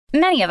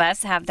Many of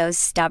us have those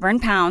stubborn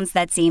pounds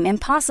that seem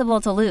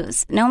impossible to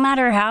lose, no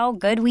matter how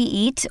good we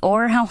eat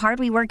or how hard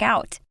we work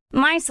out.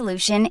 My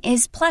solution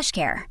is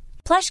PlushCare.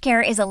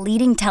 PlushCare is a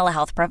leading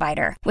telehealth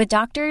provider with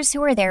doctors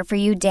who are there for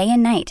you day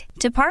and night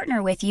to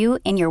partner with you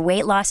in your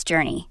weight loss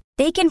journey.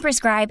 They can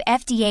prescribe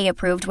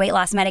FDA-approved weight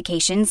loss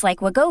medications like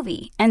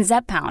Wegovy and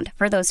Zepbound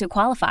for those who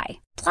qualify.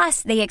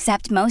 Plus, they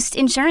accept most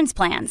insurance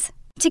plans.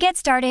 To get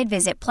started,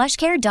 visit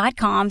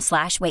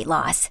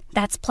plushcare.com/weightloss.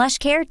 That's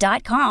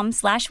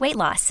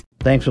plushcare.com/weightloss.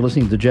 Thanks for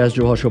listening to the Jazz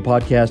Joe Hall Show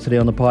podcast. Today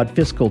on the pod,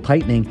 fiscal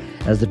tightening.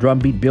 As the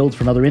drumbeat builds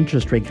for another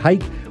interest rate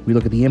hike, we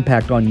look at the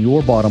impact on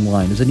your bottom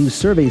line. As a new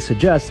survey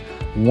suggests,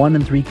 1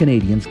 in 3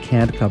 Canadians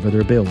can't cover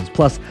their bills.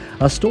 Plus,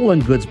 a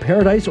stolen goods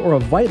paradise or a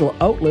vital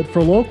outlet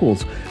for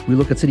locals. We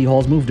look at City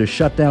Hall's move to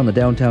shut down the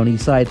downtown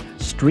East Side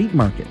Street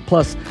Market.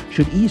 Plus,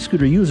 should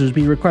e-scooter users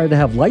be required to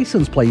have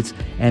license plates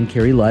and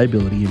carry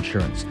liability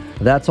insurance?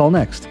 That's all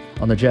next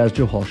on the Jazz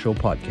Joe Hall Show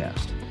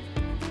podcast.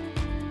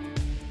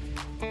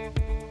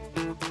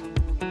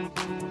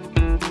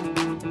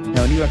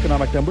 Now, new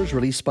economic numbers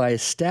released by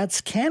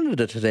Stats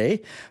Canada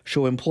today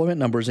show employment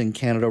numbers in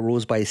Canada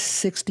rose by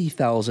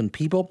 60,000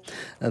 people.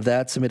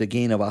 That's amid a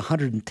gain of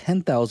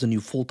 110,000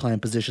 new full-time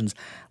positions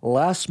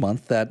last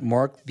month. That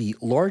marked the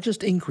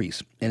largest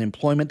increase in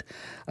employment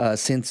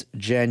since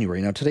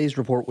January. Now, today's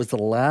report was the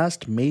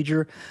last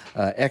major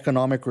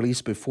economic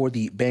release before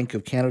the Bank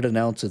of Canada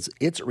announces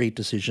its rate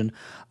decision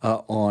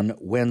on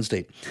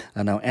Wednesday.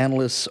 Now,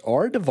 analysts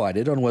are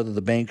divided on whether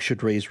the bank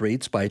should raise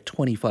rates by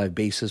 25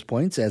 basis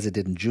points, as it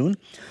did in June,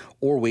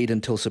 or wait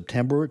until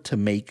September to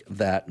make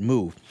that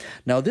move.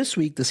 Now, this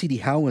week, the C.D.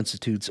 Howe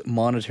Institute's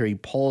Monetary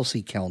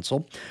Policy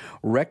Council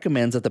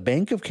recommends that the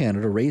Bank of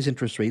Canada raise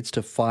interest rates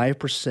to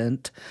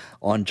 5%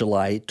 on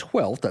July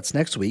 12th. That's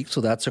next week,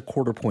 so that's a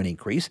quarter-point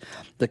increase.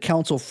 The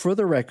council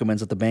further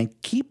recommends that the bank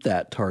keep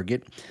that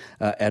target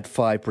at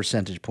 5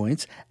 percentage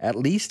points, at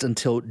least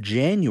until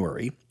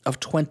January of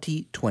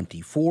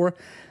 2024,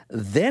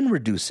 then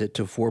reduce it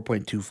to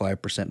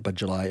 4.25% by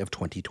July of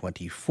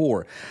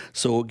 2024.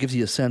 So it gives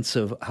you a sense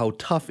of how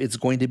tough it's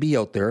going to be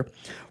out there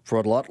for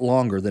a lot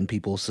longer than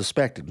people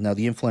suspected. Now,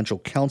 the influential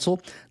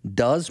council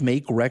does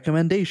make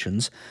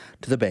recommendations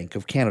to the Bank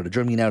of Canada.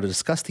 Joining me now to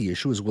discuss the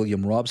issue is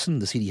William Robson,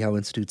 the C.D. Howe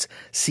Institute's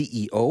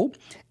CEO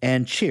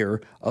and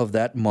chair of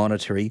that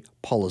Monetary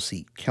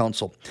Policy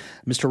Council.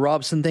 Mr.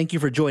 Robson, thank you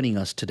for joining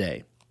us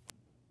today.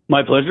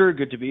 My pleasure.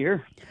 Good to be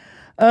here.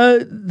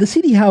 The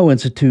C.D. Howe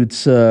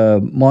Institute's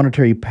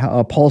Monetary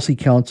Policy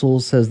Council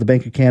says the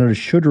Bank of Canada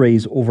should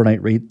raise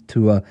overnight rate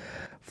to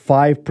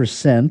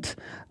 5%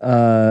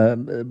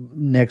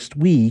 next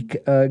week.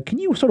 Can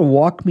you sort of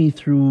walk me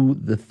through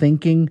the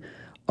thinking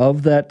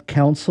of that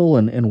council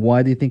and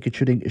why they think it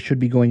should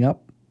be going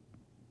up?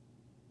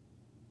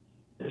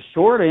 The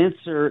short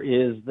answer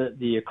is that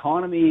the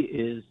economy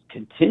is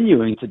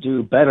continuing to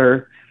do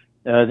better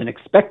than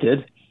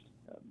expected.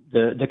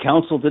 The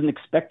council didn't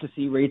expect to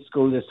see rates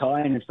go this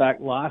high, and in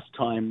fact, last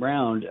time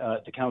round,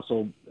 the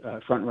council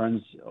front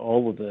runs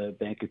all of the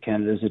Bank of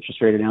Canada's interest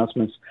rate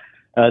announcements.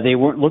 They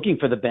weren't looking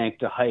for the bank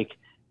to hike,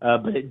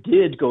 but it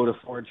did go to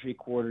 4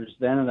 3/4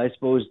 then, and I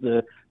suppose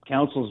the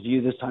council's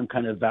view this time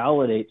kind of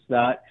validates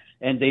that.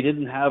 And they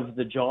didn't have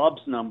the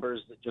jobs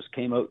numbers that just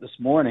came out this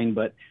morning,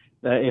 but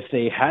if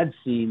they had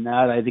seen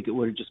that, I think it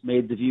would have just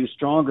made the view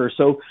stronger.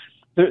 So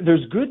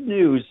there's good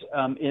news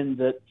in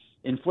that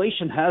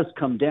inflation has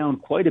come down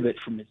quite a bit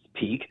from its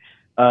peak.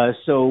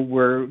 So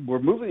we're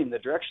moving in the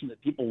direction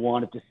that people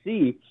wanted to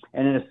see.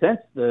 And in a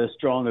sense, the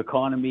strong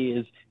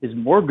economy is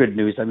more good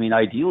news. I mean,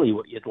 ideally,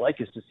 what you'd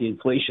like is to see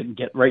inflation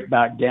get right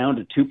back down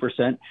to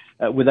 2%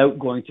 without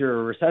going through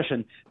a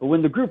recession. But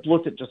when the group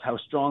looked at just how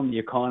strong the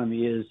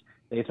economy is,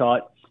 they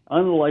thought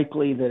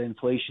unlikely that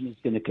inflation is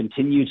going to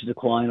continue to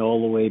decline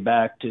all the way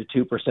back to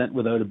 2%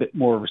 without a bit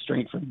more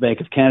restraint from the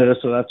Bank of Canada.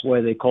 So that's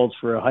why they called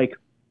for a hike.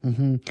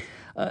 Mm-hmm.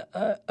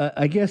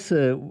 I guess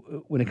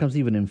when it comes to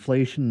even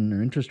inflation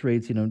or interest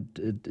rates, to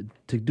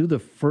do the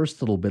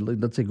first little bit,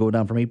 let's say go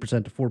down from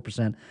 8% to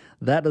 4%,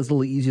 that is a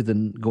little easier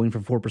than going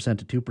from 4%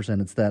 to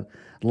 2%. It's that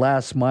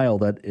last mile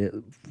that,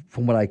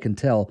 from what I can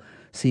tell,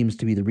 seems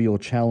to be the real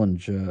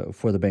challenge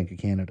for the Bank of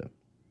Canada.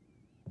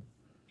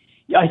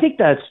 Yeah, I think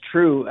that's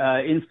true.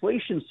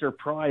 Inflation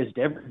surprised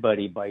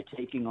everybody by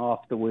taking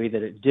off the way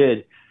that it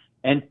did,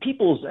 and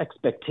people's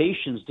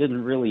expectations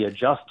didn't really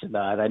adjust to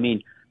that. I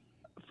mean,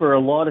 for a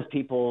lot of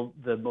people,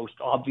 the most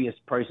obvious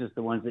prices,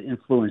 the ones that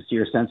influence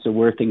your sense of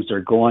where things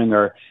are going,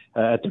 are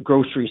at the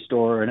grocery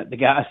store and at the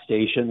gas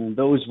station, and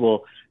those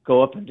will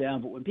go up and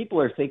down. But when people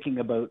are thinking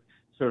about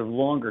sort of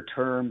longer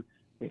term,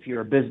 if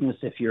you're a business,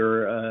 if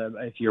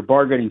you're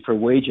bargaining for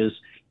wages,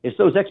 it's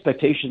those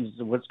expectations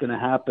of what's going to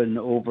happen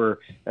over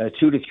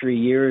 2 to 3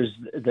 years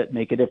that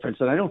make a difference.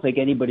 And I don't think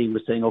anybody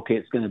was saying, okay,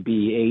 it's going to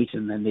be 8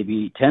 and then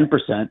maybe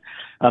 10%.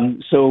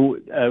 So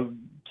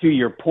to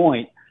your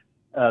point,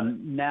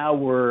 now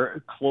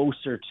we're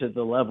closer to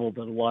the level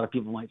that a lot of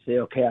people might say,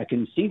 okay, I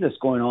can see this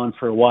going on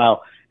for a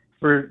while.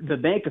 For the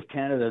Bank of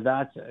Canada,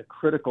 that's a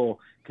critical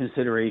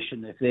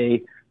consideration. If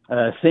they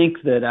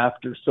think that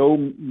after so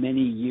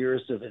many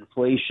years of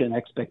inflation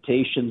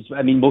expectations,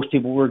 I mean, most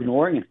people were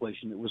ignoring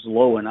inflation. It was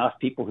low enough.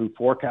 People who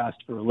forecast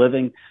for a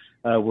living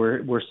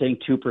were saying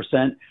 2%.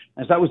 And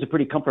so that was a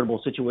pretty comfortable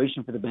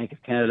situation for the Bank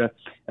of Canada.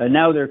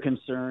 Now they're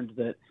concerned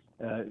that,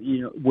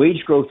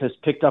 wage growth has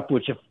picked up,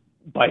 which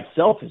by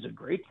itself is a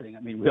great thing.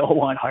 I mean, we all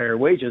want higher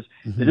wages.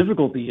 Mm-hmm. The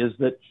difficulty is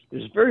that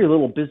there's very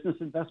little business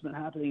investment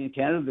happening in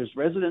Canada. There's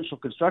residential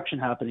construction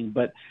happening,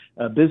 but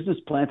business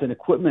plant and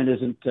equipment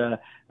isn't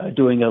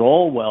doing at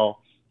all well.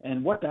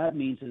 And what that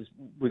means is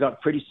we got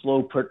pretty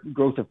slow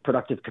growth of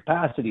productive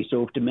capacity.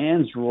 So if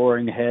demand's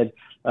roaring ahead,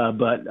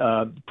 but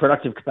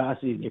productive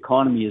capacity in the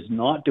economy is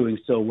not doing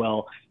so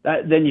well,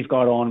 then you've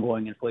got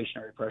ongoing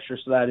inflationary pressure.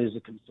 So that is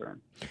a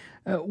concern.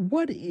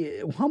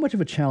 How much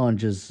of a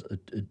challenge is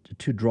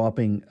to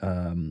dropping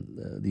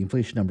the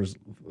inflation numbers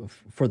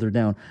further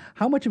down?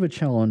 How much of a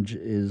challenge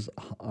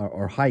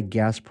are high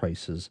gas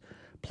prices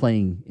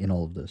playing in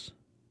all of this?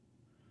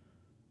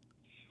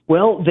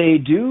 Well, they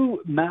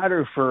do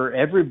matter for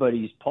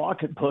everybody's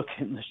pocketbook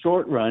in the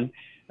short run,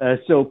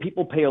 so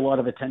people pay a lot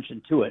of attention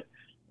to it.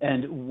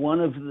 And one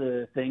of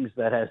the things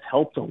that has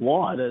helped a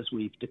lot as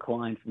we've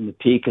declined from the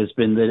peak has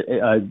been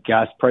that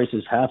gas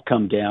prices have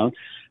come down.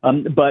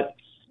 But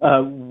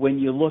when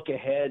you look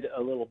ahead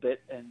a little bit,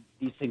 and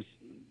these things,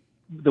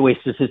 the way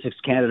Statistics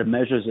Canada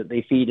measures it,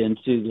 they feed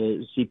into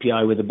the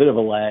CPI with a bit of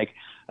a lag.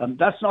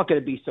 That's not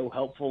going to be so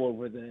helpful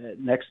over the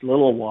next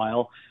little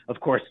while. Of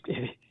course,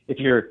 if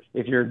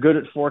you're good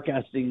at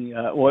forecasting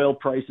oil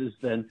prices,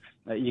 then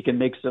you can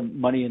make some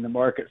money in the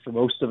market. For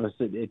most of us,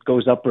 it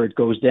goes up or it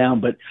goes down.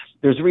 But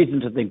there's reason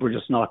to think we're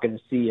just not going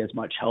to see as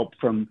much help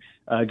from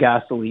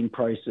gasoline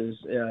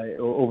prices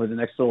over the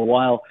next little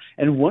while.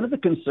 And one of the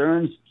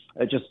concerns,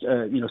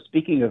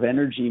 speaking of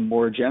energy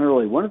more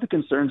generally, one of the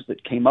concerns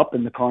that came up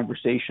in the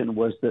conversation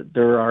was that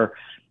there are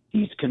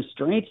these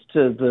constraints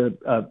to the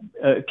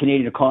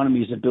Canadian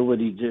economy's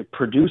ability to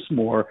produce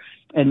more,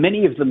 and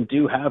many of them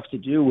do have to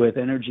do with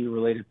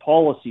energy-related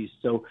policies.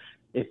 So,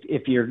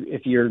 if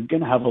you're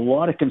going to have a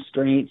lot of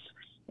constraints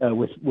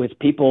with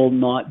people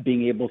not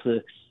being able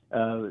to,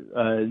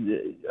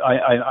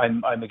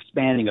 I'm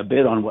expanding a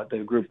bit on what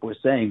the group was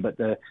saying, but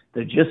the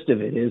gist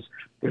of it is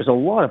there's a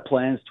lot of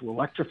plans to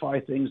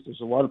electrify things.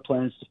 There's a lot of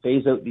plans to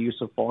phase out the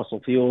use of fossil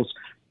fuels.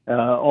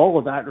 All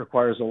of that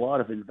requires a lot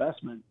of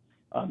investment.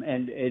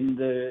 And in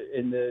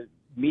the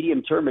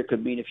medium term, it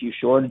could mean a few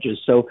shortages.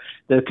 So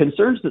the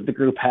concerns that the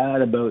group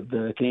had about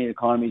the Canadian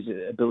economy's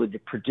ability to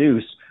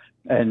produce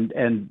and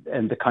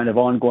the kind of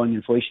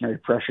ongoing inflationary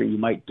pressure you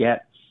might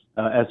get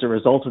as a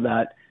result of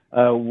that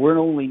weren't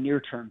only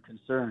near-term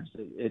concerns.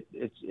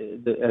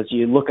 As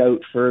you look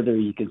out further,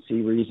 you can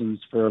see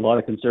reasons for a lot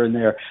of concern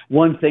there.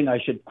 One thing I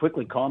should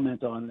quickly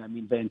comment on, I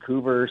mean,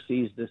 Vancouver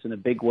sees this in a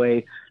big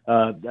way,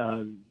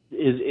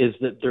 is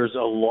that there's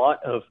a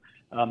lot of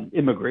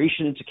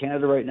immigration into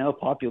Canada right now.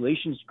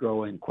 Population's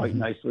growing quite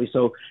nicely.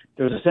 So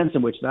there's a sense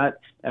in which that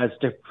adds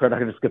to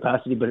productive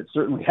capacity, but it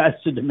certainly adds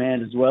to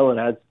demand as well. It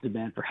adds to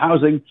demand for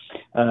housing,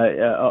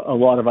 a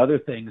lot of other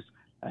things.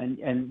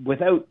 And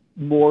without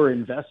more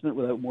investment,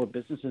 without more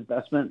business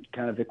investment,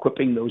 kind of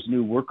equipping those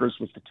new workers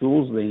with the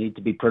tools they need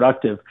to be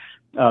productive,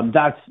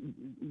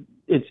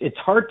 it's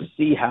hard to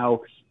see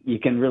how you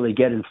can really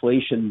get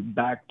inflation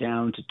back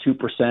down to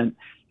 2%.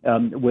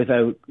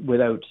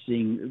 Without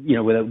seeing,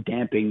 without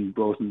damping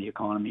growth in the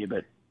economy a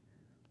bit.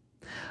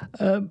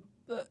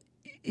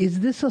 Is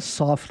this a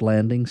soft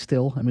landing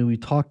still? I mean, we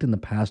talked in the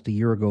past, a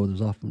year ago,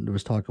 there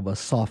was talk of a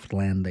soft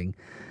landing.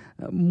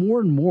 More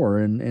and more,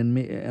 and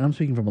I'm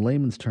speaking from a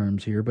layman's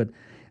terms here, but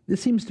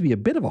this seems to be a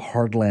bit of a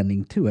hard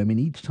landing too. I mean,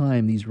 each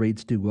time these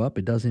rates do go up,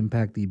 it does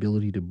impact the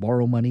ability to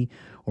borrow money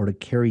or to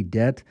carry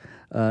debt.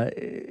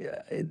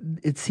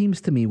 It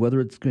seems to me,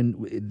 whether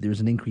there's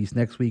an increase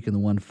next week and the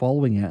one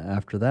following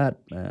after that,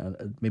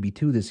 maybe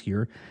two this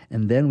year,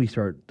 and then we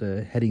start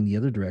heading the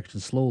other direction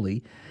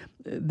slowly.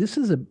 This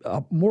is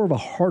a more of a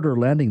harder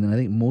landing than I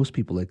think most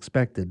people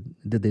expected.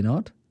 Did they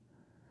not?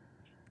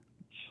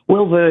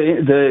 Well,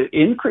 the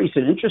increase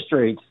in interest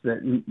rates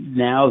that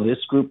now this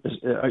group,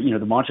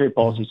 the monetary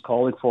policy is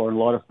calling for, and a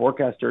lot of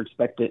forecasts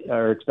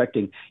are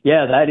expecting.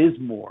 Yeah, that is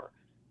more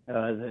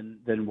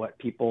than what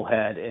people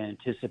had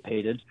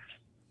anticipated.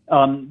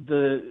 In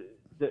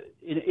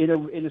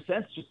a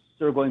sense, just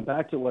sort of going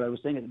back to what I was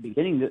saying at the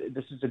beginning,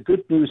 this is a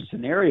good news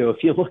scenario.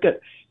 If you look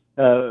at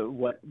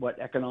what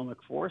economic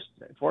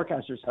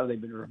forecasters, how they've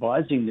been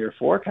revising their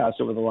forecasts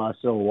over the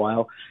last little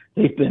while,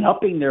 they've been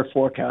upping their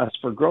forecasts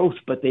for growth,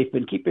 but they've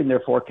been keeping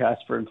their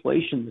forecasts for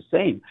inflation the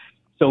same.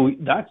 So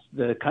that's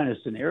the kind of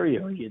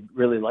scenario you'd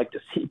really like to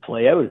see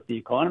play out if the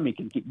economy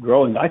can keep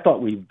growing. I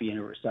thought we'd be in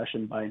a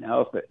recession by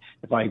now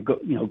if I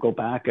go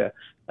back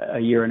a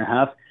year and a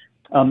half.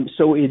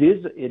 So it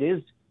is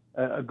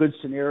a good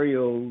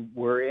scenario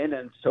we're in,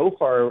 and so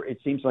far it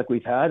seems like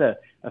we've had a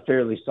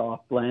fairly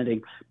soft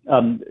landing.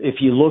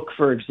 If you look,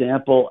 for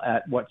example,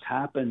 at what's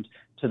happened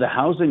to the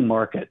housing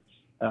market,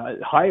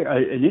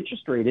 an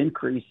interest rate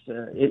increase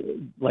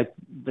like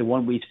the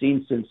one we've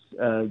seen since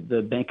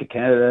the Bank of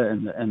Canada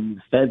and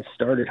the Fed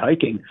started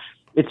hiking.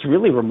 It's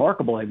really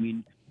remarkable. I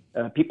mean,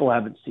 people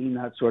haven't seen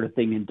that sort of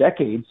thing in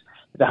decades.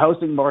 The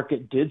housing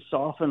market did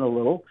soften a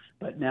little,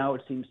 but now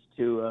it seems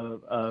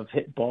to have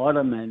hit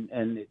bottom,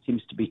 and it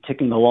seems to be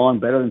ticking along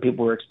better than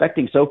people were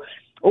expecting. So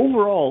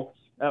overall,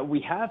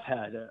 we have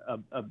had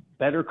a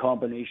better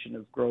combination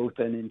of growth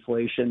and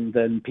inflation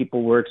than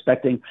people were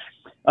expecting.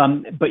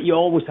 But you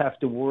always have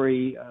to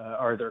worry,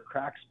 are there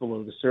cracks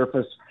below the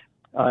surface?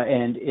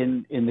 And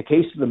in the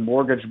case of the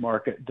mortgage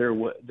market,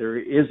 there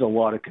is a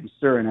lot of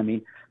concern. I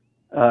mean,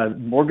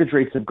 mortgage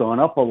rates have gone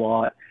up a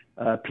lot.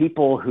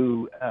 People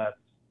who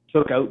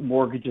took out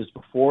mortgages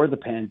before the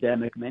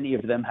pandemic, many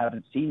of them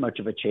haven't seen much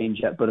of a change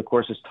yet. But of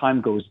course, as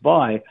time goes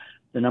by,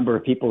 the number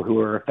of people who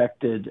are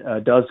affected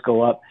does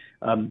go up.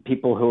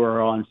 People who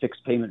are on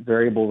fixed payment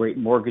variable rate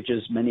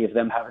mortgages, many of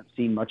them haven't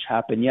seen much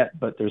happen yet,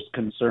 but there's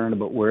concern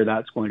about where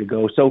that's going to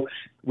go. So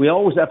we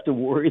always have to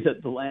worry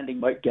that the landing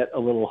might get a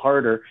little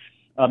harder.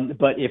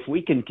 But if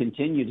we can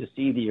continue to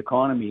see the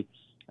economy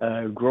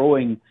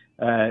growing,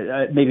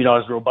 maybe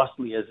not as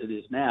robustly as it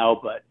is now,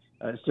 but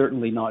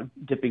certainly not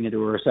dipping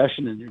into a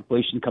recession and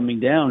inflation coming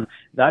down,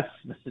 that's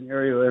the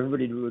scenario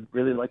everybody would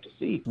really like to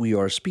see. We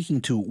are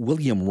speaking to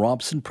William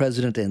Robson,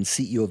 President and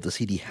CEO of the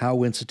C.D.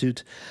 Howe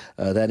Institute.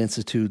 That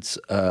institute's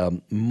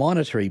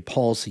Monetary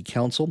Policy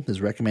Council is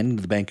recommending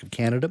to the Bank of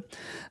Canada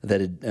that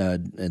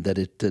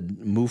it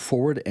move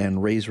forward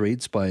and raise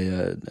rates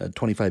by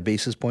 25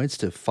 basis points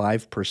to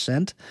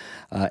 5%,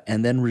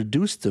 and then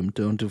reduce them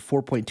down to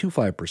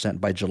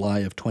 4.25% by July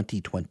of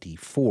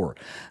 2024,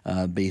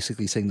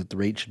 basically saying that the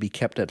rate should be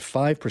kept at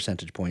 5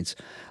 percentage points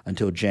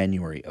until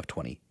January of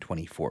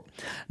 2024.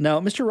 Now,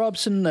 Mr.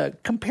 Robson,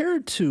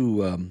 compared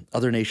to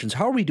other nations,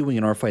 how are we doing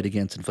in our fight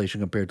against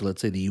inflation compared to,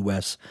 let's say, the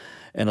U.S.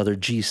 and other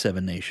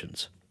G7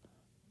 nations?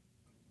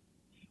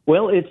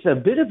 Well, it's a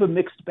bit of a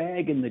mixed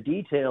bag in the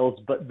details,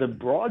 but the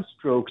broad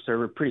strokes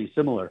are pretty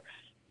similar.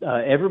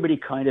 Everybody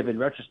kind of, in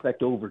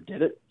retrospect,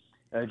 overdid it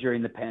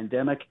during the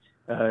pandemic.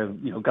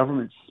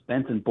 Governments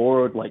spent and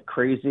borrowed like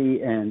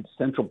crazy, and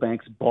central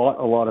banks bought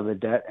a lot of the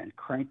debt and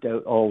cranked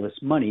out all this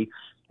money.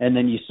 And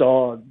then you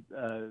saw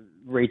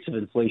rates of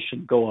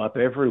inflation go up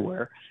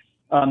everywhere.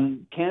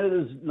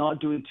 Canada's not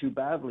doing too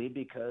badly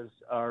because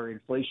our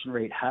inflation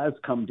rate has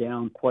come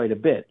down quite a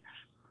bit.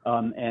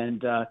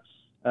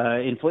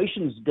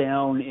 Inflation's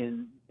down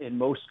in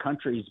most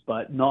countries,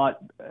 but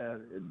not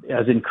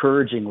as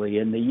encouragingly.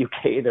 In the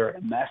UK, they're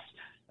a mess.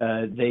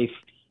 They've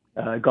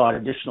got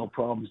additional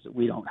problems that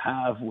we don't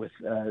have with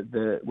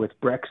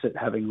Brexit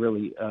having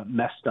really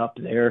messed up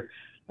their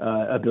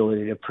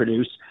ability to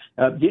produce.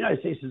 The United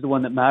States is the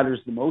one that matters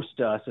the most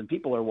to us, and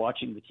people are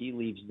watching the tea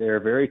leaves there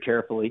very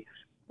carefully.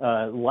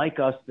 Like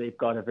us, they've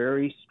got a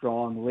very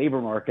strong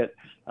labor market,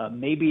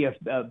 maybe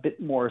a bit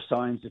more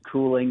signs of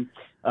cooling,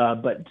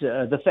 but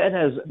the Fed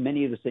has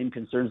many of the same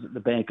concerns that the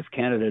Bank of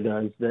Canada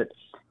does, that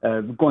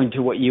going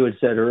to what you had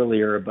said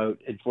earlier about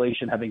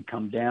inflation having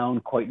come down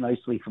quite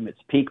nicely from its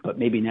peak, but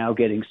maybe now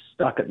getting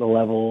stuck at the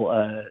level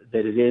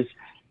that it is.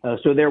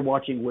 So they're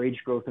watching wage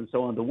growth and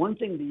so on. The one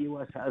thing the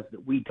U.S. has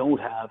that we don't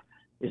have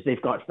is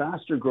they've got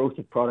faster growth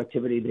of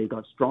productivity. They've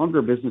got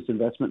stronger business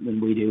investment than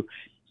we do.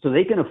 So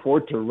they can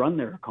afford to run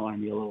their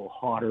economy a little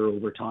hotter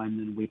over time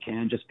than we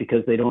can, just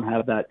because they don't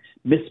have that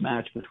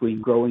mismatch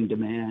between growing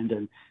demand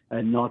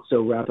and not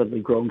so rapidly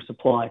growing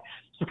supply.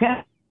 So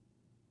Canada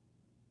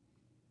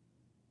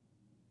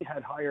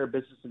had higher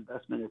business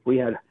investment, if we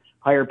had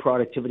higher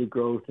productivity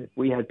growth, if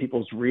we had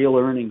people's real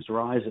earnings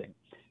rising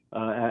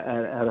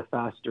at a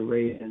faster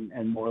rate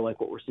and more like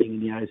what we're seeing in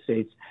the United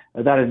States,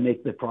 that would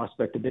make the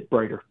prospect a bit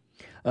brighter.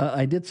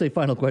 I did say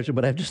final question,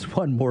 but I have just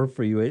one more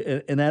for you,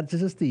 and that's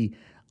just the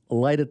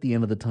light at the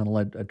end of the tunnel.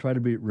 I try to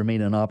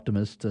remain an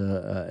optimist,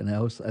 and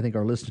I think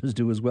our listeners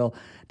do as well.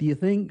 Do you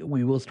think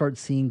we will start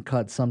seeing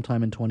cuts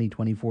sometime in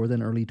 2024,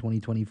 then early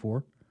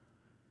 2024?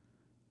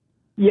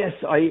 Yes,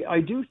 I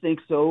do think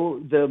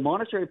so. The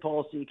Monetary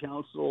Policy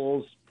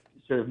Council's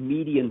sort of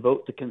median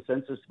vote, the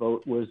consensus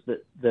vote, was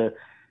that the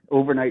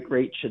overnight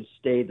rate should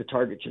stay, the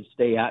target should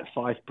stay at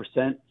 5%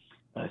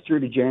 through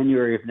to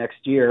January of next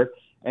year.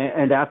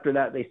 And after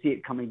that, they see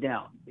it coming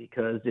down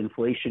because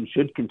inflation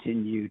should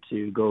continue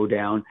to go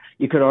down.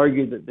 You could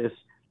argue that this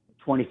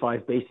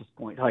 25 basis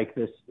point hike,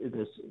 this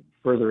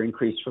further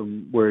increase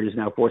from where it is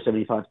now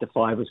 4.75 to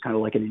 5, was kind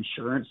of like an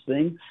insurance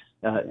thing,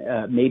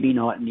 maybe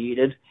not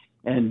needed.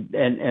 And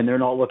they're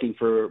not looking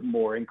for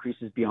more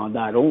increases beyond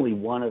that. Only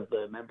one of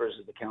the members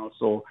of the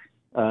council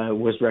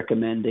was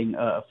recommending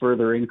a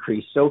further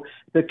increase. So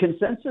the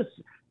consensus,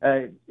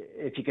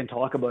 if you can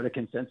talk about a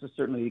consensus,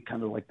 certainly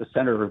kind of like the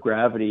center of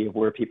gravity of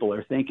where people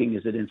are thinking,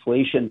 is that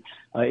inflation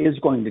is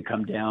going to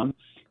come down.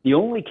 The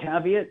only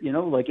caveat,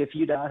 like if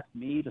you'd asked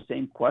me the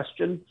same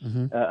question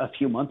a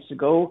few months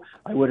ago,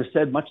 I would have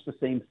said much the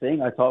same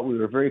thing. I thought we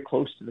were very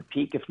close to the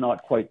peak, if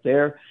not quite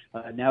there.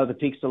 Now the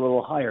peak's a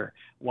little higher.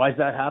 Why is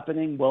that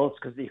happening? Well, it's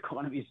because the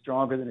economy is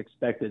stronger than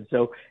expected.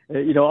 So,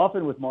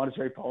 often with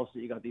monetary policy,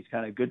 you got these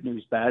kind of good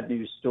news, bad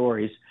news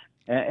stories.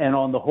 And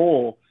on the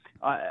whole,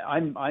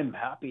 I'm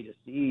happy to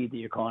see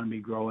the economy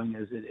growing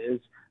as it is.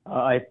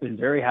 I've been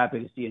very happy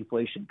to see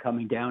inflation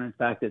coming down. In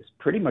fact, it's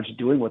pretty much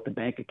doing what the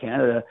Bank of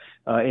Canada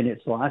in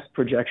its last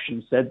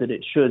projection said that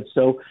it should.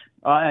 So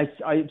I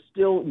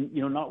still,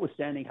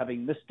 notwithstanding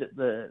having missed it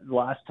the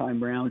last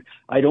time round,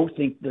 I don't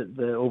think that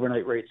the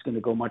overnight rate's going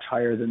to go much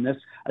higher than this.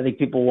 I think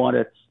people want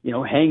to,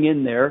 hang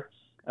in there.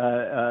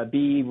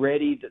 Be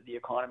ready that the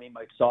economy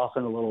might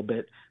soften a little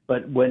bit.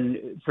 But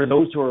for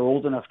those who are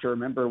old enough to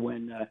remember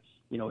when,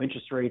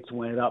 interest rates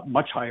went up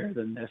much higher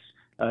than this,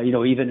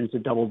 even into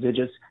double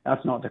digits,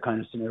 that's not the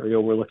kind of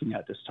scenario we're looking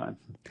at this time.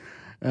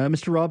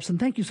 Mr. Robson,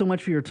 thank you so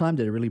much for your time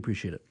today. I really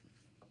appreciate it.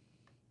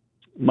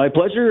 My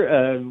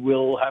pleasure.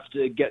 We'll have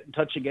to get in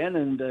touch again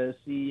and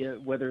see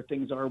whether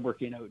things are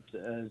working out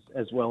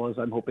as well as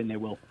I'm hoping they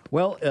will.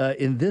 Well,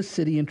 in this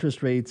city,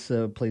 interest rates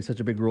play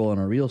such a big role in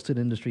our real estate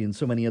industry and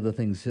so many other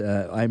things.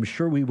 I'm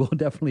sure we will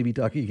definitely be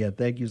talking again.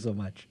 Thank you so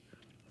much.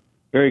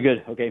 Very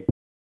good. Okay.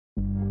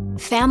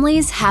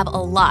 Families have a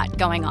lot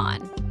going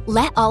on.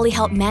 Let Ollie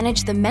help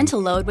manage the mental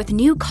load with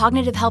new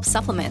cognitive help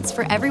supplements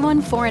for everyone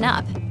 4 and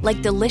up,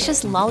 like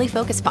delicious Lolly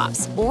Focus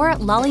Pops or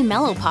Lolly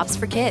Mellow Pops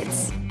for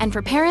kids. And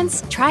for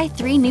parents, try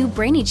 3 new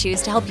Brainy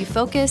Chews to help you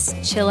focus,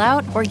 chill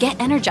out, or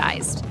get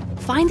energized.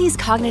 Find these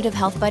cognitive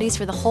health buddies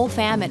for the whole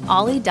fam at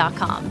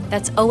ollie.com.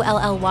 That's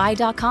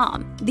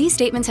OLLY.com. These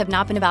statements have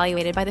not been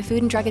evaluated by the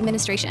Food and Drug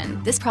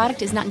Administration. This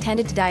product is not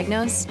intended to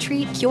diagnose,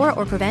 treat, cure,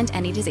 or prevent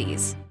any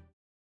disease.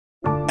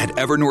 At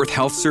Evernorth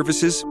Health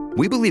Services,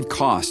 we believe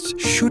costs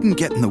shouldn't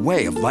get in the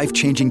way of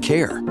life-changing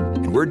care,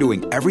 and we're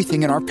doing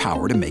everything in our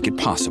power to make it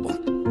possible.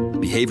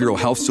 Behavioral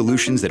health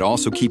solutions that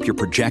also keep your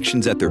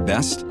projections at their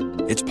best?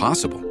 It's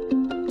possible.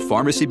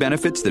 Pharmacy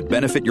benefits that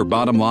benefit your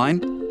bottom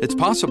line? It's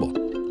possible.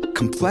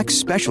 Complex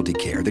specialty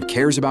care that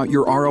cares about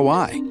your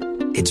ROI?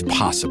 It's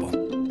possible.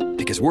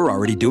 Because we're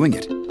already doing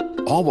it.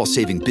 All while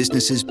saving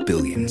businesses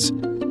billions.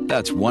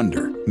 That's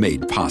Wonder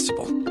made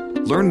possible.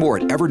 Learn more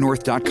at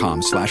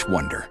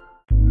evernorth.com/wonder.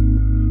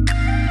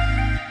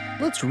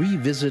 Let's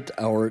revisit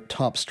our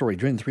top story.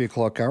 During the 3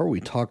 o'clock hour, we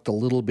talked a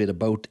little bit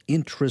about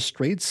interest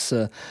rates.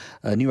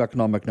 New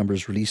economic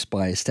numbers released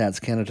by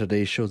Stats Canada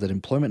today show that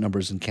employment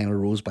numbers in Canada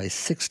rose by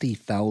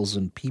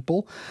 60,000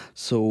 people.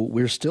 So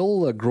we're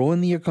still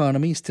growing the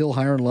economy, still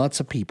hiring lots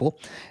of people.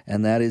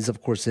 And that is,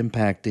 of course,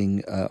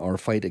 impacting our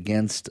fight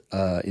against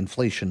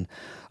inflation.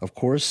 Of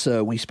course,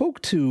 we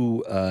spoke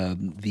to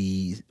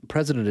the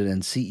president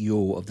and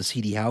CEO of the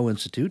C.D. Howe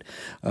Institute,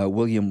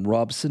 William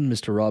Robson.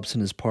 Mr.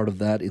 Robson is part of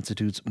that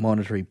institute's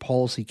Monetary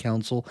Policy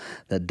Council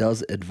that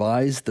does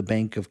advise the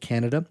Bank of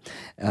Canada.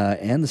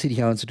 And the C.D.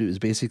 Howe Institute is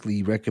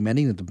basically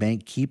recommending that the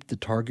bank keep the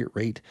target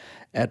rate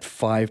at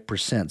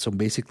 5%. So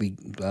basically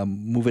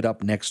move it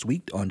up next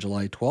week on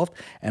July 12th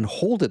and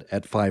hold it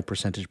at 5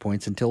 percentage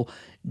points until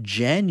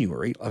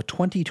January of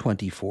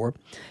 2024,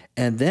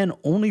 and then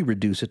only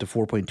reduce it to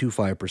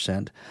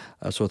 4.25%,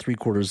 so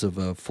 3/4 of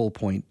a full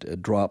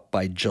point drop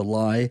by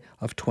July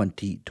of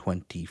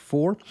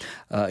 2024.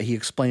 He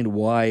explained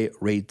why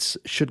rates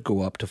should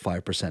go up to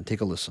 5%.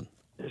 Take a listen.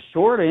 The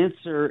short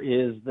answer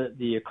is that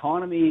the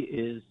economy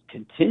is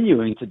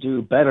continuing to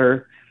do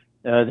better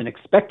than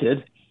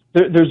expected.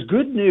 There's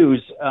good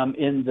news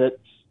in that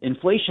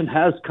inflation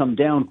has come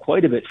down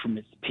quite a bit from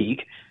its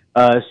peak.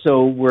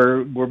 So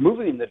we're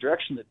moving in the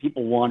direction that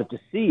people wanted to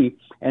see,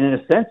 and in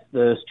a sense,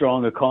 the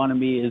strong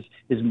economy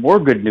is more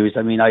good news.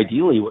 I mean,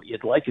 ideally, what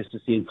you'd like is to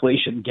see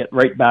inflation get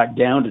right back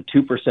down to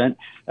 2%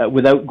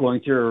 without going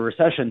through a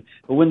recession.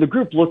 But when the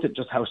group looked at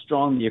just how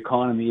strong the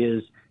economy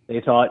is, they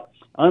thought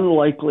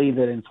unlikely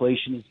that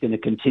inflation is going to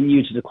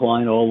continue to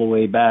decline all the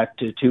way back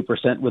to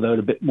 2% without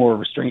a bit more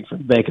restraint from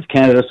the Bank of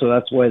Canada. So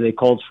that's why they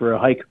called for a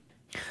hike.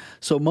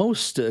 So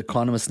most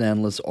economists and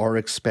analysts are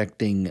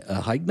expecting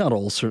a hike, not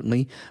all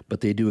certainly, but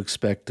they do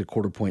expect a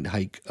 1/4 point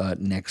hike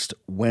next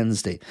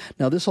Wednesday.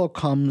 Now, this all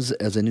comes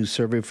as a new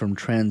survey from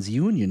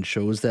TransUnion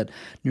shows that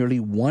nearly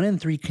 1 in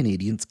 3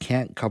 Canadians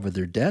can't cover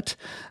their debt.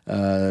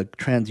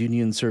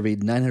 TransUnion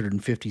surveyed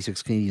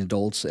 956 Canadian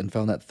adults and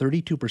found that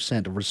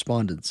 32% of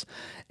respondents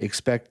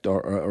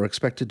are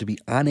expected to be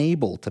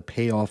unable to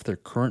pay off their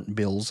current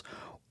bills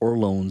or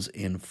loans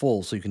in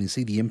full. So you can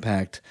see the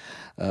impact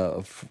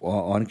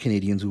on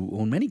Canadians who,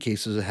 in many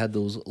cases, had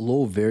those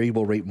low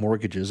variable rate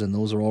mortgages, and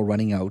those are all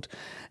running out.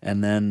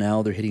 And then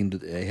now they're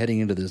heading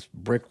into this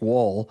brick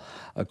wall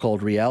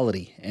called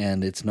reality,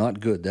 and it's not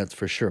good, that's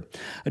for sure.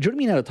 Joining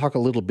me now to talk a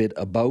little bit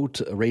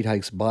about rate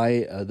hikes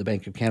by the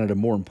Bank of Canada,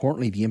 more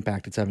importantly, the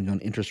impact it's having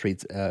on interest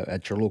rates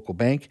at your local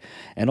bank,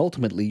 and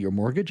ultimately your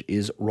mortgage,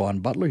 is Ron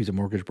Butler. He's a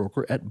mortgage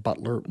broker at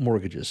Butler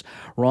Mortgages.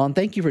 Ron,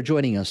 thank you for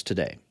joining us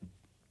today.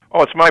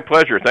 Oh, it's my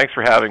pleasure. Thanks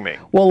for having me.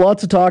 Well,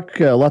 lots of talk,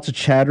 lots of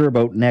chatter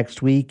about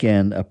next week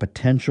and a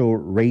potential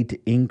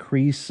rate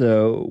increase.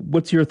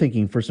 What's your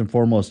thinking, first and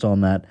foremost,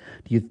 on that?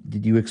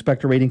 Did you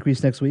expect a rate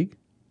increase next week?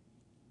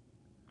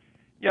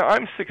 Yeah,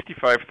 I'm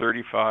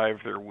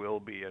 65-35. There will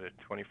be a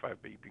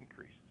 25 beep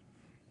increase.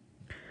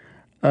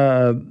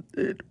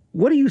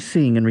 What are you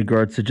seeing in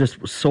regards to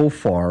just so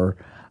far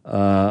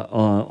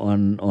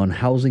on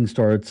housing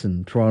starts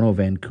in Toronto,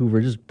 Vancouver,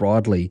 just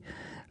broadly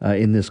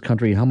in this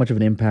country? How much of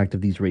an impact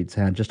have these rates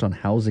had just on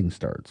housing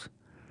starts?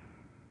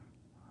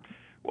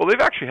 Well,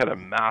 they've actually had a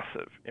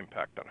massive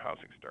impact on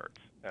housing starts,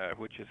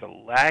 which is a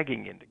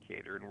lagging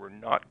indicator, and we're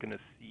not going to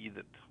see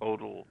the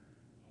total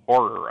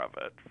horror of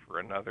it for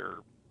another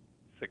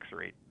 6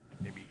 or 8,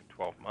 maybe even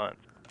 12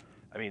 months.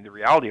 I mean, the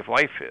reality of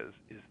life is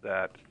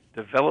that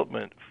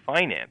development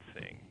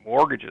financing,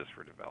 mortgages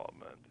for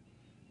development,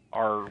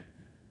 are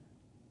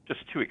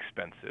just too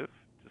expensive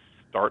to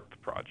start the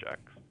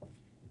projects.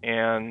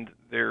 And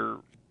they're,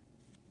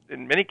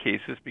 in many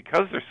cases,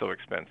 because they're so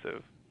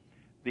expensive,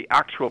 the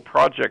actual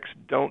projects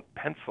don't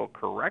pencil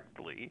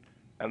correctly,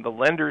 and the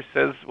lender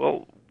says,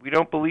 well, we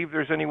don't believe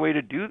there's any way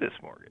to do this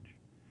mortgage.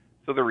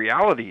 So the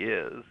reality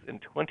is, in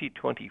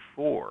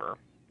 2024,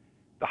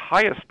 the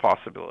highest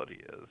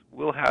possibility is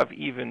we'll have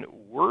even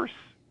worse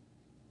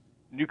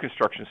new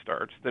construction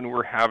starts than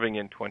we're having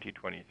in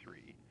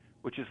 2023,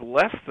 which is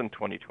less than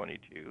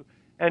 2022,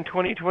 and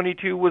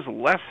 2022 was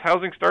less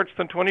housing starts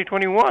than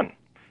 2021.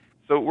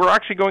 So we're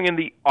actually going in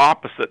the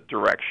opposite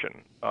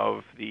direction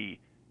of the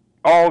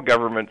all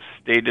government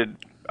stated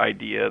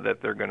idea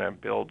that they're going to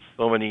build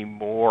so many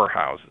more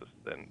houses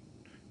than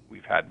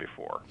we've had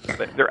before.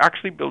 They're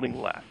actually building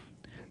less.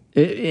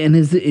 And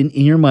is in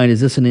your mind,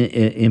 is this an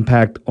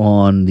impact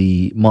on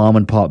the mom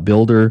and pop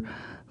builder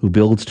who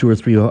builds 2 or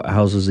 3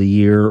 houses a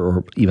year,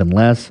 or even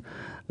less,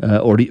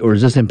 or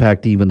does this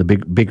impact even the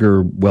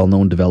bigger,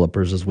 well-known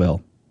developers as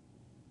well?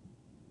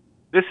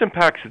 This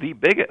impacts the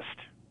biggest,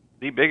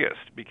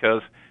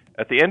 because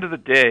at the end of the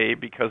day,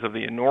 because of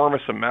the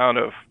enormous amount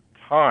of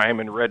time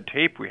and red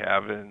tape we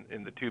have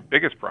in the 2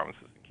 biggest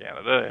provinces in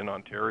Canada, in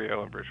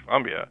Ontario and British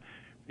Columbia,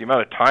 the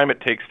amount of time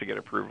it takes to get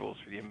approvals,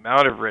 for the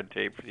amount of red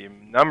tape, for the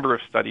number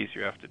of studies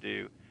you have to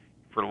do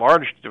for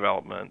large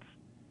developments,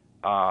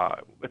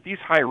 with these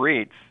high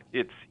rates,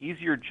 it's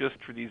easier just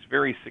for these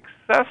very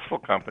successful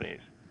companies,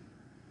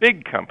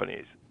 big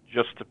companies,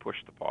 just to push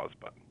the pause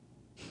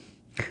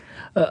button.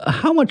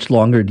 How much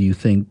longer do you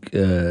think,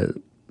 and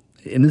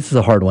this is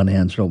a hard one to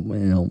answer,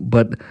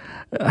 but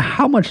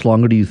how much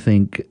longer do you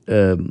think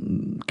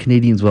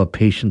Canadians will have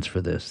patience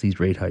for these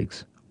rate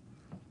hikes?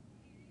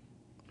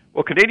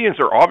 Well, Canadians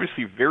are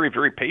obviously very,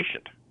 very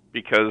patient,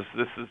 because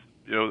this is,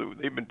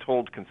 they've been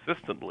told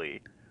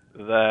consistently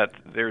that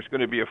there's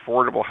going to be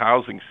affordable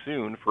housing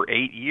soon for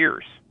 8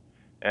 years,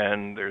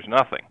 and there's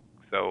nothing.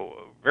 So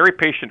a very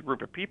patient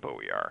group of people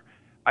we are.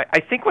 I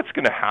think what's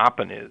going to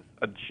happen is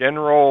a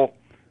general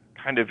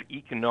kind of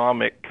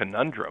economic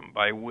conundrum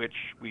by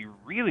which we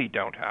really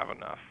don't have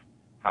enough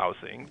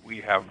housing.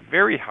 We have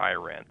very high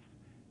rents,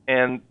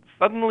 and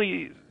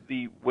suddenly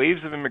the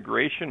waves of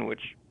immigration,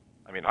 which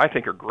I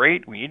think are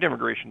great. We need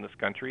immigration in this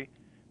country,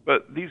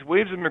 but these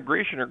waves of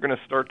immigration are going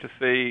to start to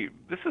say,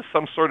 this is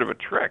some sort of a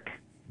trick.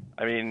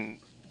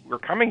 We're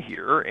coming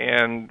here,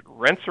 and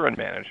rents are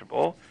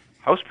unmanageable,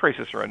 house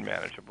prices are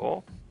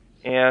unmanageable,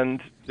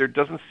 and there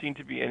doesn't seem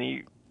to be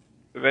any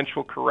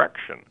eventual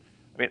correction.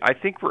 I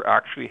think we're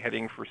actually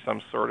heading for some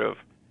sort of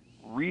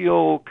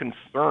real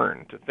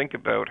concern to think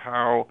about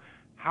how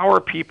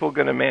are people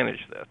going to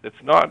manage this.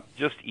 It's not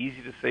just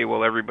easy to say,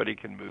 well, everybody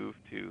can move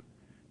to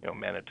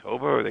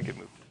Manitoba, or they can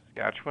move to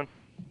Saskatchewan.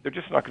 They're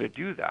just not going to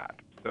do that.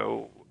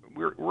 So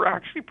we're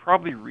actually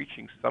probably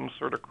reaching some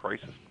sort of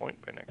crisis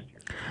point by next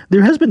year.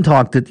 There has been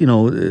talk that,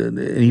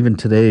 even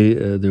today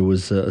there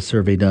was a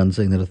survey done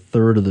saying that a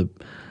third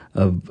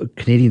of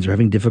Canadians are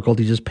having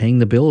difficulty just paying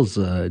the bills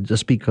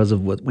just because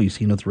of what we've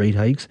seen with rate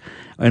hikes,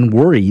 and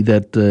worry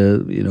that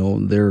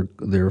their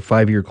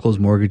 5-year closed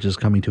mortgage is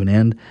coming to an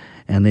end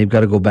and they've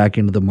got to go back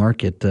into the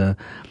market.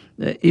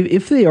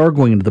 If they are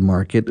going into the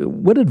market,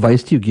 what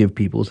advice do you give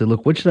people? Say,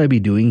 look, what should I be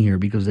doing here?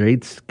 Because the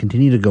rates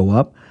continue to go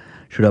up.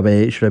 Should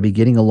I be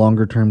getting a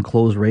longer-term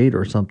close rate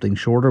or something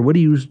shorter? What do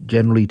you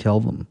generally tell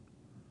them?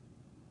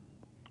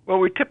 Well,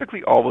 we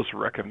typically always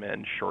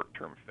recommend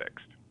short-term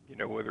fixed,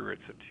 whether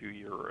it's a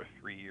 2-year or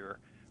a 3-year.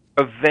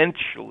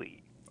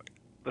 Eventually,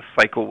 the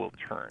cycle will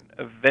turn.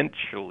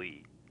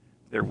 Eventually,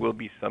 there will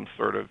be some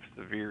sort of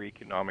severe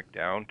economic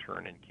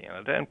downturn in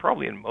Canada, and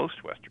probably in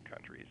most Western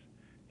countries,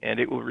 and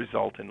it will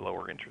result in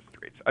lower interest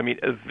rates.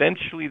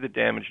 Eventually the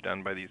damage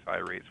done by these high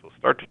rates will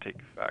start to take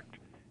effect,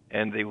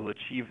 and they will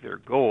achieve their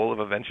goal of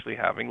eventually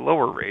having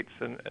lower rates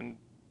and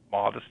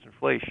modest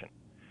inflation.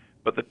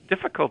 But the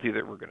difficulty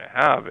that we're going to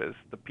have is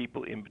the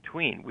people in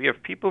between. We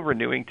have people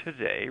renewing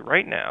today,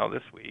 right now,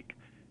 this week,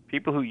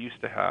 people who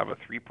used to have a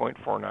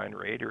 3.49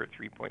 rate or a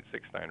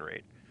 3.69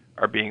 rate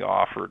are being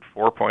offered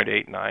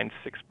 4.89,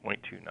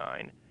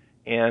 6.29,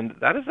 and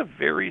that is a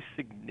very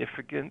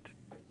significant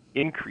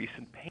increase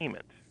in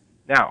payment.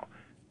 Now,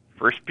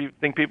 first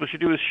thing people should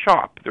do is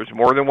shop. There's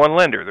more than one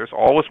lender. There's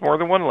always more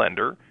than one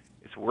lender.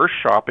 It's worth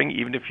shopping,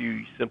 even if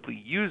you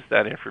simply use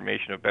that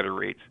information of better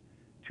rates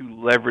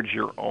to leverage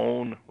your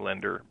own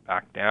lender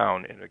back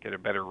down and get a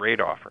better rate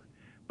offer.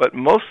 But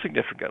most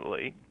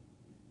significantly,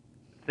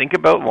 think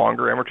about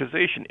longer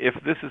amortization. If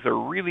this is a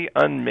really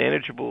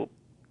unmanageable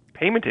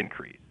payment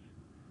increase,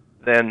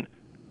 then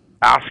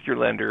ask your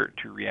lender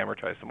to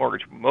reamortize the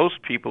mortgage.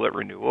 Most people at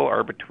renewal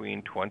are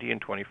between 20 and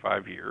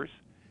 25 years,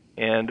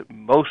 and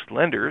most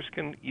lenders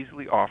can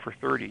easily offer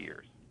 30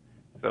 years.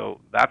 So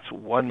that's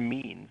one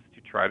means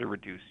to try to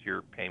reduce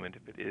your payment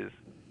if it is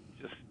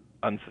just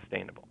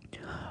unsustainable.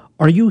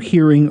 Are you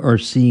hearing or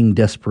seeing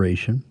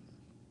desperation?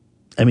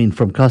 I mean,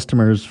 from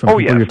customers, from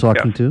people you're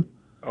talking to?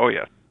 Oh,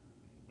 yes.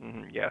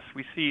 Yes,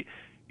 we see,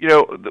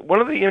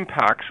 one of the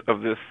impacts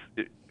of this,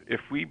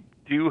 if we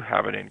do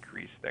have an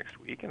increase next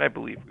week, and I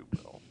believe we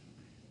will.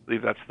 I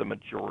believe that's the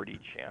majority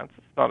chance.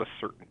 It's not a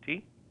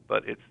certainty,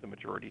 but it's the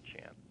majority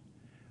chance.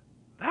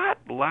 That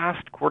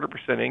last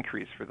 0.25%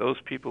 increase for those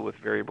people with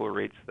variable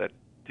rates that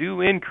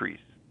do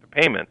increase the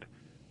payment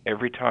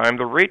every time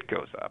the rate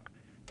goes up,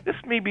 this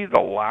may be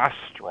the last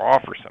straw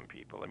for some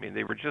people. I mean,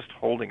 they were just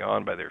holding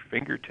on by their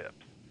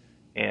fingertips,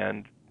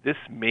 and this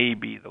may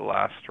be the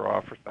last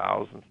straw for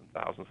thousands and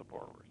thousands of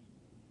borrowers.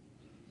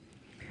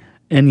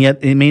 And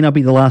yet, it may not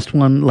be the last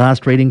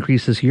rate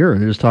increase this year.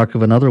 There's talk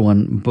of another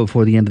one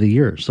before the end of the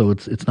year. So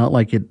it's not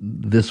like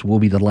this will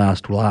be the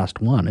last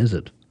one, is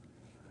it?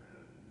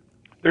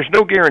 There's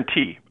no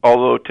guarantee,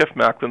 although Tiff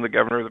Macklem, the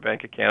governor of the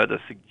Bank of Canada,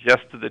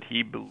 suggested that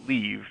he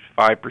believed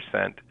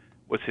 5%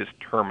 was his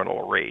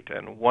terminal rate,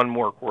 and one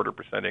more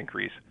 0.25%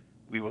 increase,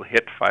 we will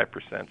hit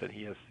 5%, and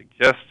he has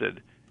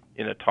suggested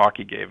in a talk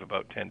he gave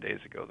about 10 days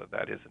ago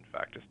that is, in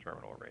fact, his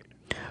terminal rate.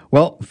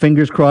 Well,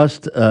 fingers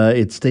crossed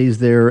it stays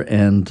there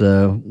and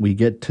we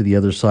get to the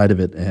other side of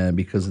it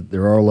because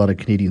there are a lot of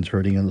Canadians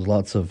hurting and there's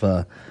lots of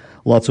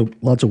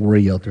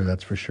worry out there,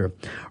 that's for sure.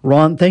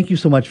 Ron, thank you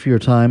so much for your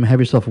time. Have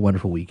yourself a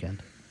wonderful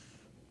weekend.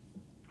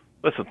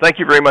 Listen, thank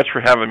you very much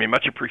for having me.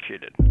 Much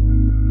appreciated.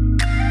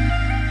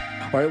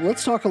 All right,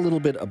 let's talk a little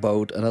bit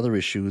about another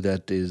issue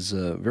that is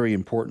very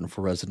important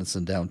for residents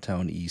in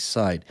downtown East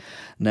Side.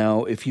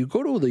 Now, if you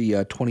go to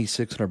the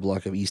 2600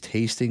 block of East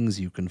Hastings,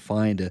 you can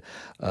find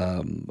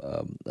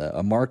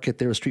a market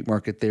there, a street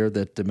market there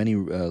that many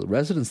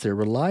residents there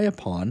rely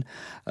upon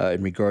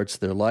in regards to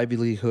their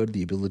livelihood,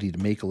 the ability to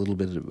make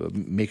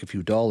a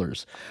few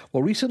dollars.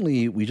 Well,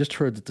 recently we just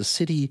heard that the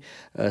city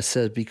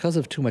said because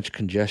of too much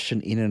congestion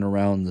in and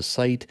around the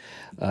site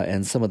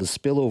and some of the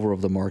spillover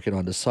of the market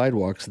onto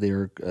sidewalks,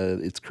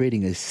 it's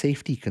creating a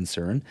safety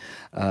concern,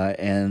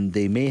 and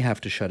they may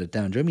have to shut it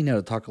down. Joining me now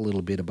to talk a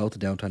little bit about the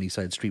Downtown East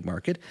Side Street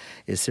Market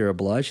is Sarah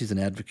Blige. She's an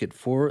advocate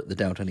for the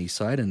Downtown East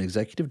Side and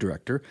executive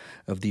director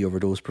of the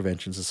Overdose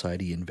Prevention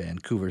Society in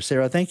Vancouver.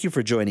 Sarah, thank you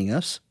for joining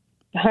us.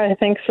 Hi,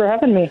 thanks for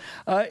having me.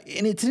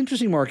 And it's an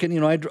interesting market.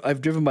 I've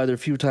driven by there a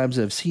few times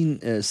and I've seen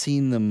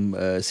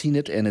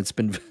it, and it's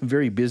been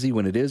very busy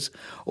when it is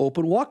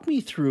open. Walk me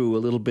through a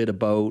little bit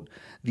about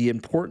the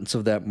importance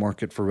of that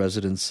market for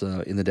residents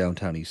in the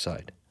Downtown East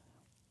Side.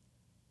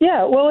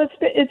 Yeah, well,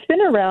 it's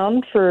been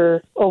around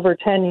for over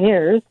 10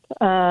 years.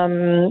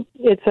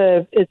 It's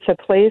a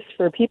place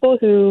for people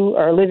who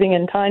are living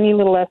in tiny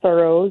little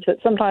SROs that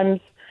sometimes,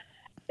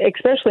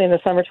 especially in the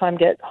summertime,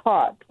 get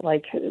hot,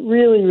 like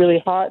really, really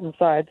hot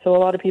inside. So a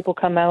lot of people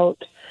come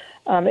out.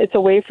 It's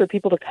a way for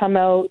people to come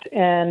out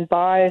and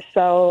buy,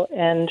 sell,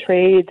 and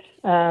trade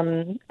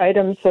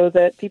items so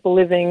that people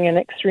living in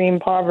extreme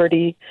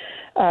poverty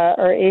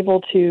are able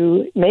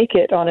to make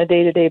it on a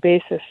day-to-day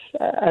basis.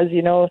 As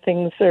you know,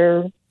 things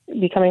are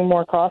becoming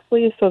more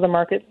costly, so the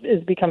market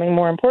is becoming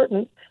more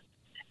important.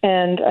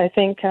 And I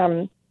think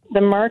the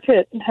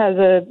market has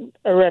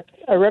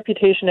a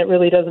reputation it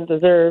really doesn't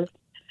deserve.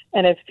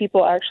 And if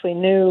people actually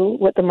knew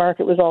what the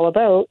market was all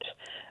about,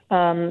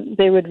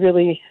 they would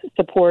really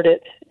support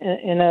it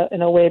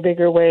in a way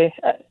bigger way.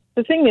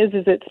 The thing is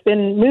it's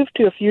been moved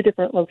to a few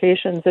different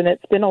locations, and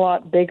it's been a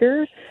lot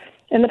bigger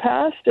in the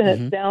past, and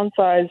it's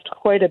downsized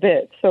quite a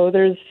bit. So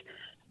there's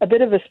a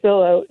bit of a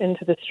spill out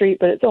into the street,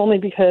 but it's only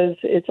because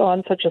it's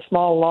on such a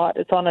small lot.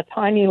 It's on a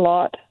tiny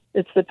lot.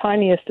 It's the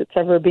tiniest it's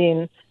ever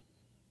been.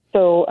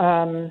 So,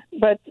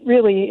 but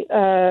really,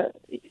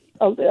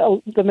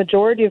 the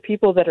majority of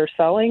people that are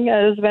selling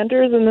as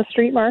vendors in the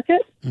street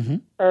market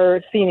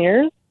are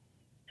seniors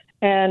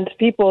and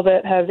people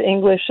that have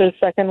English as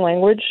second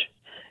language,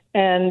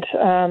 and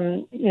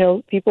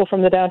people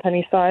from the Downtown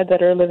East Side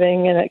that are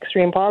living in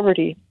extreme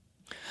poverty.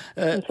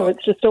 And so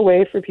it's just a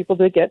way for people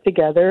to get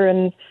together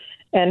and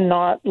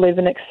not live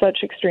in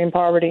such extreme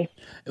poverty.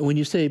 When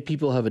you say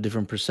people have a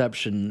different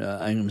perception,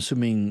 I'm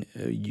assuming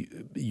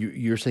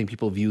you're saying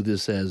people view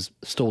this as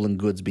stolen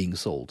goods being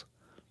sold.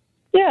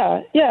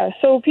 Yeah.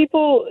 So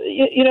people,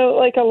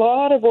 like a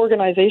lot of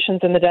organizations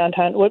in the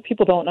downtown, what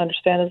people don't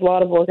understand is a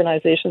lot of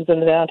organizations in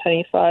the Downtown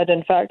East Side.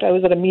 In fact, I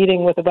was at a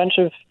meeting with a bunch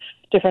of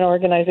different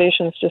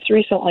organizations just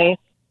recently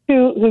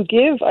who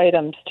give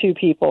items to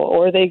people,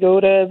 or they go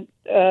to,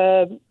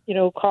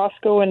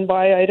 Costco and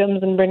buy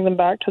items and bring them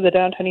back to the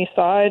downtown east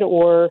side,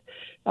 or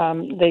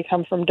they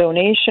come from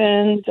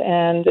donations,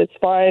 and it's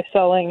buy,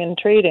 selling, and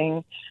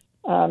trading.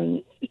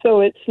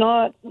 So it's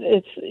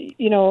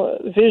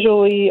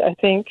visually, I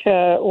think,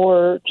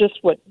 or just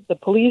what the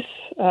police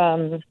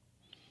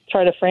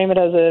try to frame it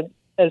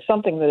as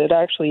something that it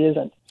actually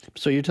isn't.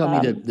 So you're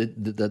telling me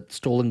that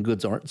stolen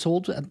goods aren't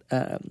sold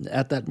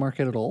at that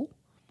market at all?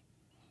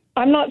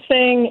 I'm not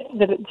saying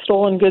that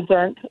stolen goods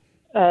aren't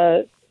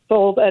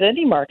sold at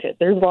any market.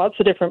 There's lots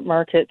of different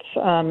markets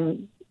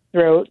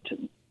throughout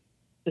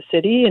the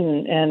city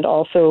and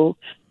also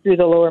through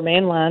the Lower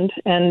Mainland.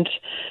 And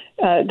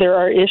there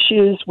are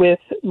issues with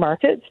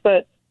markets,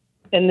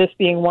 and this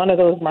being one of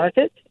those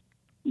markets.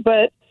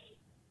 But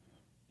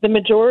the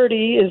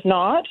majority is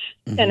not,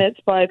 and it's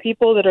by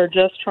people that are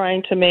just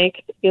trying to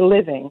make a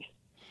living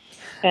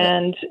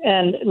and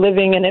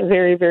living in a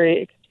very,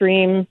 very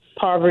extreme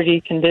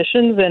poverty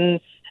conditions.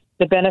 And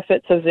the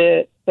benefits of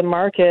the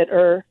market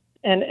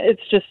and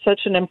it's just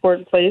such an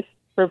important place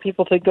for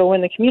people to go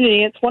in the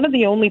community. It's one of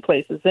the only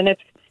places. And if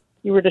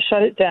you were to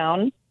shut it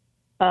down,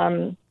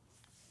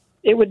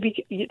 it would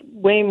be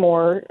way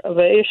more of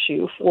an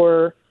issue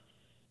for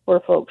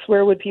folks.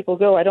 Where would people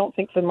go? I don't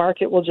think the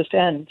market will just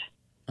end.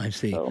 I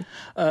see. So,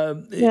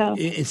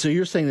 So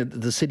you're saying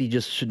that the city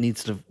just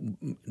needs to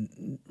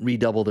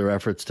redouble their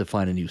efforts to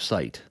find a new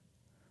site?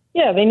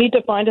 Yeah, they need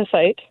to find a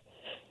site.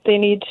 They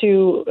need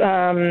to.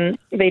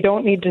 They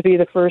don't need to be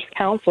the first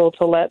council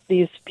to let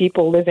these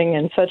people living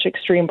in such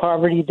extreme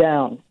poverty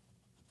down.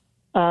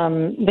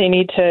 They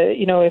need to,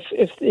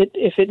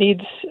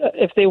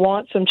 if they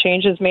want some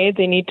changes made,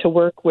 they need to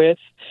work with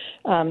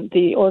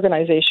the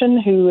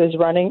organization who is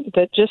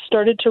that just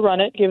started to run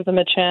it, give them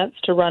a chance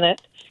to run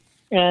it,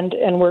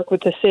 and work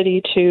with the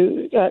city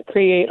to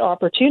create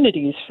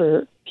opportunities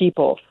for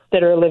people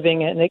that are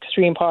living in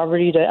extreme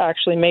poverty to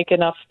actually make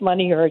enough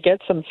money or get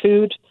some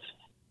food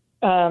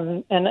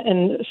and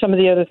some of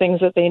the other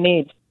things that they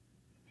need.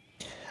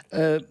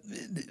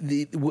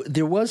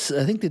 There was,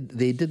 I think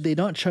that they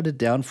not shut it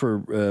down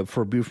for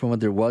a brief moment.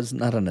 There was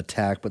not an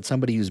attack, but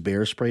somebody used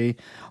bear spray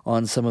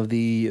on some of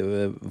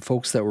the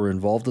folks that were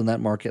involved in that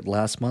market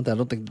last month. I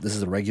don't think this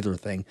is a regular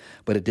thing,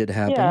 but it did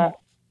happen. Yeah.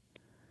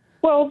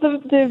 Well,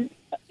 the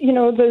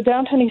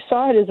downtown east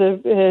side is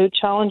a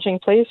challenging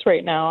place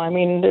right now. I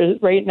mean,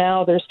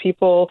 there's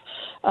people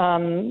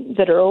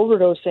that are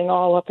overdosing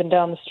all up and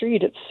down the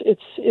street.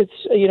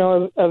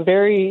 It's a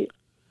very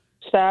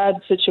sad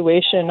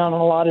situation on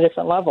a lot of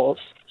different levels,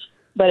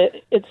 but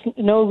it's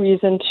no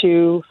reason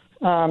to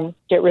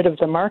get rid of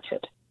the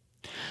market.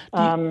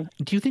 Do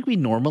you think we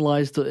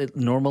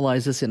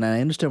normalize this? And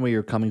I understand where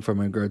you're coming from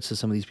in regards to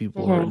some of these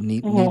people who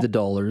need the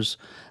dollars,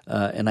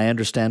 and I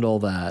understand all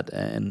that,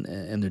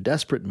 and they're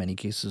desperate in many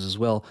cases as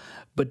well.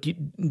 But do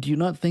you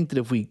not think that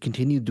if we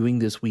continue doing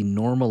this, we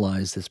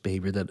normalize this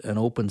behavior, that an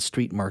open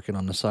street market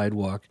on the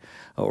sidewalk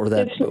or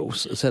that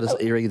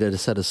area that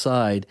is set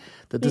aside,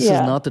 that this is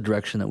not the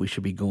direction that we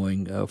should be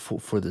going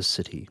for this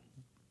city?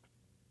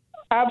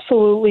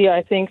 Absolutely.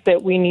 I think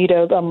that we need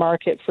a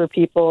market for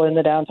people in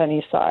the downtown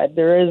east side.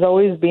 There has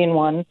always been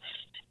one.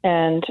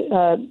 And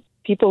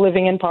people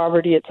living in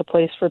poverty, it's a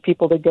place for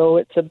people to go.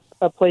 It's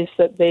a place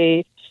that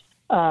they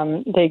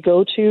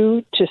go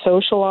to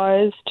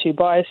socialize, to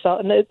buy, sell.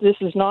 And this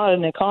is not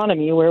an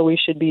economy where we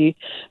should be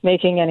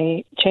making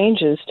any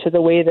changes to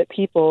the way that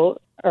people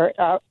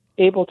are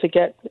able to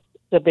get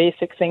the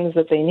basic things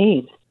that they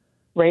need.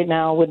 Right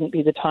now wouldn't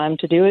be the time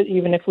to do it,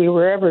 even if we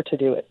were ever to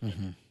do it.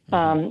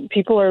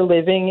 People are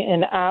living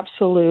in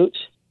absolute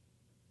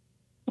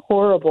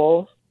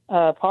horrible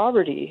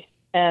poverty,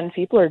 and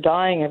people are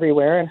dying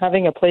everywhere, and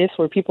having a place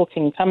where people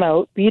can come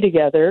out, be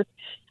together,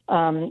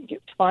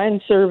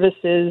 find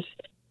services,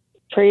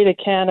 trade a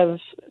can of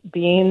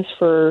beans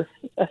for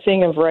a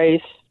thing of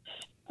rice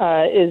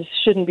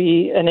shouldn't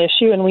be an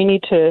issue, and we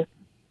need to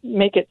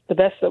make it the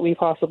best that we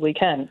possibly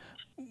can.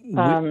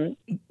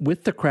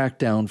 With the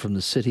crackdown from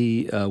the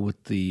city,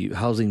 with the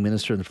housing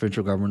minister and the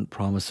provincial government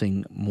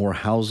promising more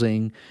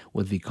housing,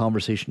 with the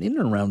conversation in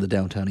and around the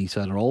downtown east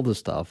side and all this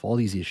stuff, all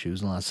these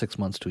issues in the last 6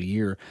 months to a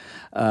year,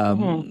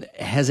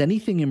 has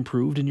anything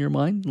improved in your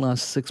mind in the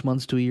last 6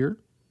 months to a year?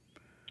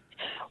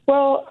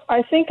 Well,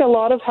 I think a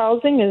lot of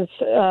housing is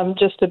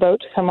just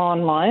about to come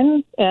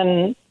online.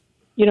 And,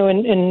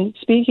 in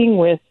speaking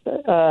with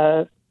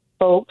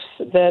folks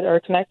that are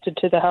connected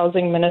to the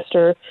housing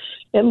minister,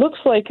 it looks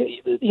like,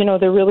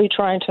 they're really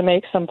trying to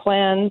make some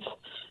plans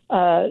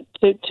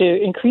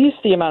to increase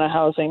the amount of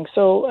housing.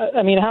 So,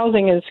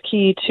 housing is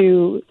key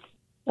to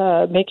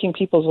making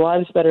people's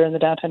lives better in the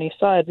downtown east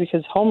side,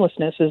 because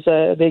homelessness is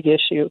a big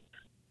issue.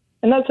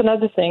 And that's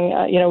another thing.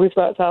 We've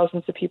got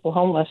thousands of people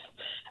homeless.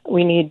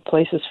 We need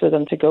places for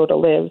them to go to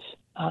live.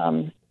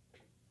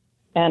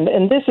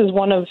 And this is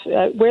one of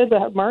where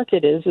the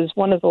market is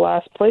one of the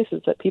last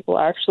places that people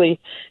actually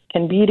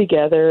can be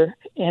together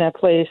in a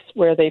place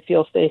where they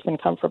feel safe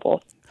and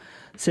comfortable.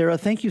 Sarah,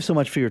 thank you so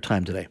much for your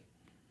time today.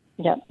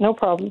 Yeah, no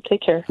problem.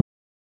 Take care.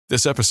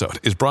 This episode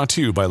is brought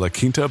to you by La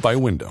Quinta by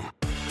Wyndham.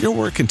 Your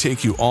work can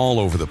take you all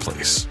over the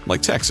place,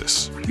 like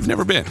Texas. You've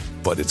never been,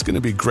 but it's going to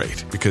be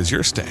great because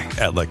you're staying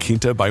at La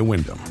Quinta by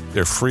Wyndham.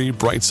 Their free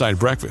Bright Side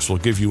breakfast will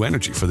give you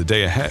energy for the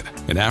day ahead.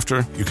 And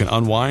after, you can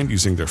unwind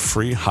using their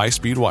free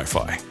high-speed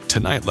Wi-Fi.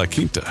 Tonight, La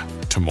Quinta.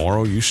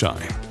 Tomorrow, you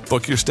shine.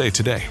 Book your stay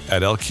today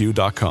at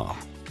lq.com.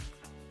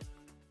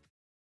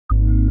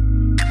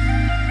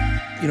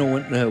 You know,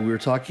 when we were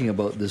talking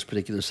about this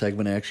particular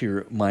segment, it actually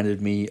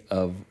reminded me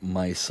of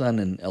my son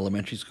in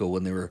elementary school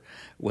when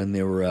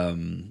they were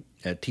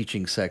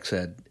teaching sex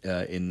ed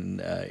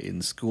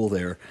in school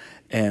there.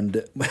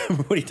 And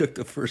remember when he took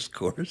the first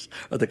course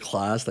or the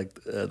class,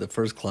 the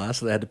first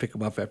class, and they had to pick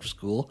him up after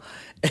school.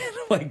 And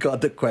oh my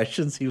God, the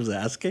questions he was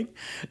asking,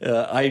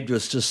 I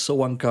was just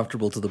so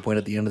uncomfortable to the point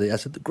at the end of the day. I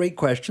said, "Great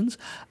questions.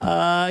 You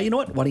know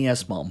what? Why don't you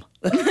ask Mom?"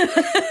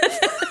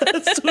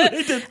 That's what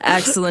I did.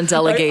 Excellent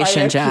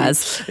delegation,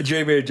 Jazz.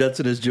 Jerry Mary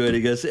Judson is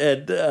joining us,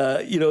 and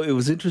it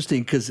was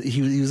interesting because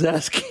he was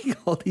asking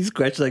all these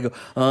questions. I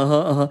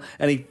go,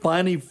 and he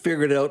finally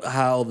figured out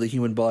how the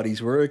human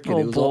bodies work. And Oh,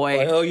 it was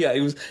boy. All,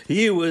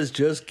 he was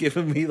just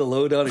giving me the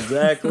lowdown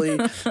exactly.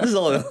 This is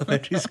all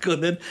elementary school.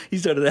 And then he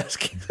started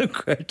asking some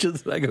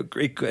questions, and I go,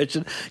 "Great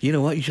question. You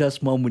know what? You should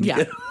ask Mom when you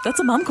get." That's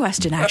a mom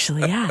question,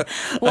 actually. Yeah.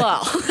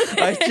 Well,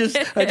 I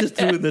just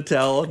threw in the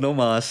towel. No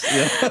mas.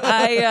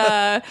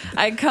 Yeah.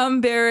 I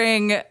come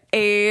bearing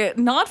a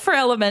not for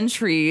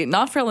elementary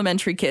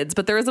kids,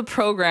 but there is a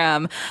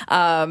program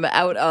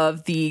out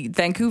of the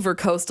Vancouver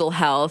Coastal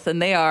Health,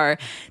 and they are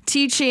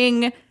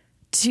teaching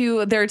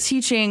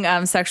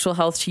sexual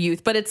health to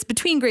youth, but it's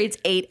between grades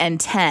 8 and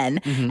 10,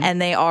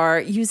 and they are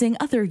using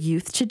other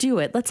youth to do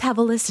it. Let's have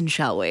a listen,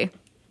 shall we?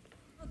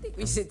 I think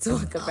we should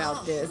talk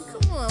about this.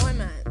 Come on, why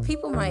not?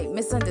 People might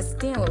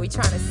misunderstand what we're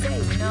trying to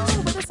say,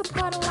 but that's a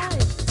part of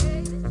life.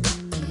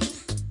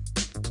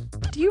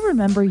 Do you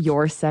remember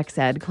your sex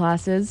ed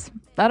classes?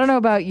 I don't know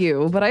about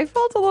you, but I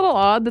felt a little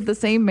odd that the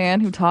same man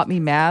who taught me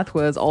math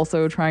was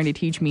also trying to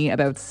teach me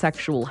about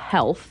sexual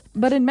health.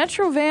 But in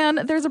Metro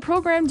Van, there's a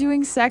program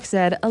doing sex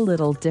ed a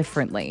little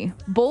differently.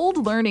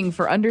 Bold Learning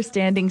for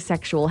Understanding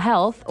Sexual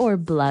Health, or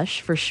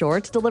BLUSH for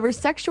short, delivers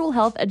sexual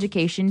health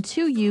education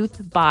to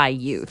youth by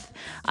youth.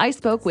 I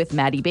spoke with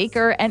Maddie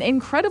Baker, an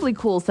incredibly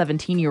cool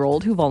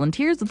 17-year-old who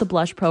volunteers with the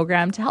BLUSH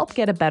program to help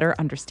get a better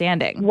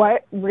understanding.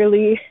 What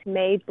really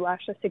made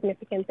BLUSH a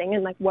significant thing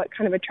and what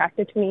kind of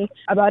attracted to me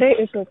about it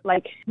is just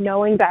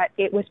knowing that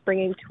it was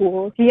bringing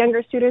tools to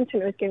younger students,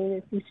 and it was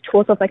giving these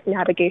tools of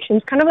navigation,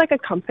 kind of like a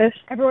compass.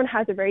 Everyone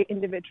has a very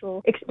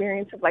individual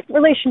experience of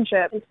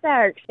relationship and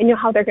sex, and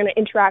how they're going to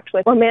interact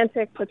with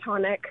romantic,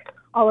 platonic,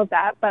 all of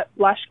that. But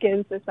BLUSH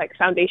gives this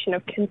foundation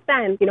of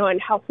consent,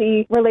 and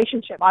healthy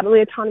relationship,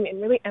 bodily autonomy,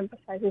 and really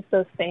emphasizes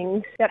those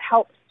things that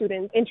help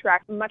students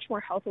interact much more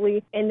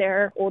healthily in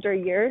their older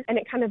years. And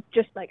it kind of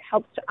just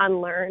helps to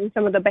unlearn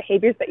some of the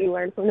behaviors that you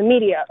learn from the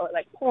media or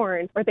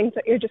porn, or things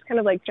that you're just kind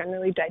of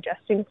generally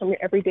digesting from your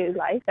everyday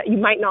life that you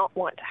might not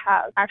want to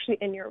have actually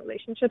in your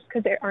relationships,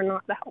 because they are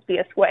not the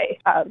healthiest way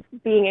of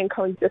being and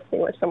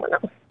coexisting with someone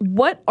else.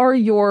 What are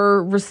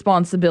your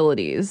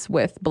responsibilities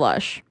with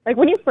BLUSH?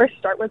 When you first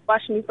start with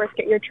BLUSH and you first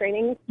get your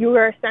training, you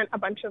are sent a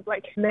bunch of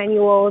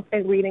manuals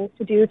and readings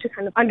to do to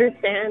kind of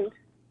understand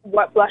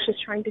what BLUSH is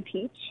trying to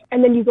teach.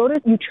 And then you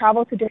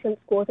travel to different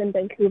schools in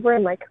Vancouver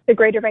and the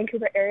greater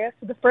Vancouver area.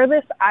 So the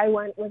furthest I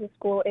went was a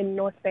school in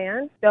North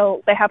Van.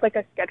 So they have a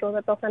schedule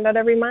that they'll send out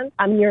every month.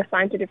 You're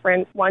assigned to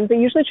different ones. They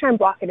usually try and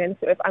block it in.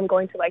 So if I'm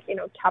going to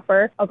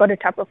Tupper, I'll go to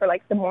Tupper for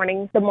the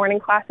morning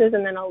classes,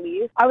 and then I'll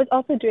leave. I was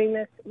also doing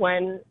this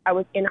when I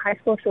was in high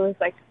school, so it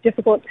was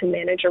difficult to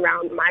manage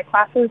around my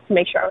classes to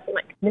make sure I wasn't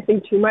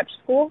missing too much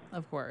school.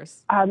 Of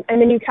course. And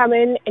then you come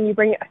in and you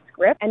bring a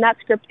script, and that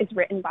script is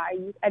written by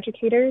youth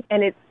educators,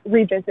 and it's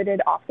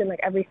revisited often.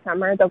 Every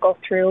summer they'll go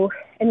through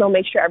and they'll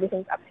make sure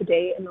everything's up to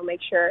date, and they'll make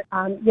sure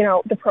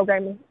the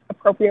program is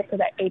appropriate for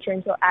that age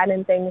range. They'll add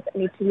in things that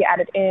need to be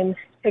added in,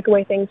 take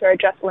away things, or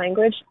adjust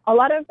language. A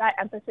lot of that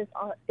emphasis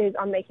is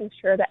on making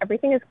sure that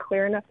everything is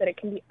clear enough that it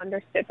can be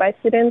understood by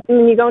students. And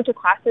when you go into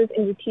classes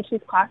and you teach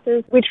these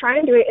classes, we try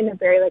and do it in a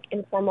very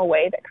informal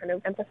way that kind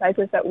of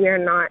emphasizes that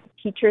we're not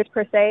teachers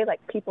per se,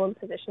 people in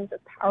positions of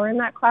power in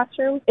that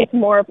classroom. It's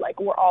more of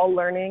we're all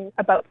learning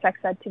about sex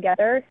ed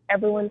together.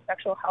 Everyone's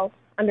sexual health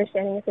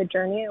understanding is a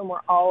journey, and we're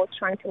all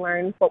trying to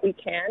learn what we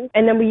can.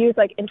 And then we use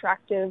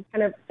interactive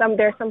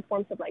there are some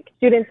forms of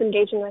students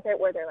engaging with it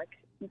where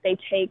they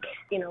take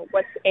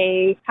what's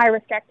a high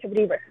risk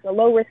activity versus a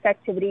low risk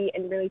activity,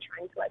 and really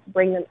trying to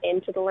bring them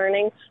into the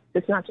learning. So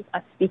it's not just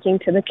us speaking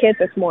to the kids,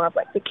 it's more of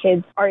the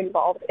kids are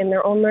involved in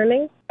their own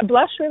learning.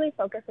 BLUSH really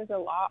focuses a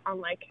lot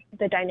on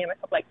the dynamic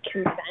of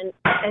consent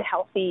and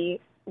healthy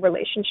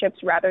relationships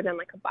rather than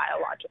a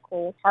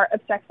biological part of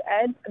sex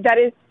ed. That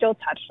is still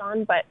touched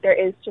on, but there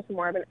is just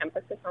more of an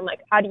emphasis on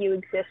how do you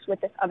exist with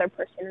this other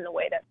person in a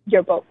way that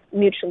you're both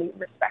mutually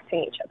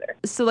respecting each other.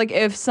 So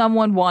if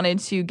someone wanted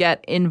to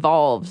get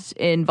involved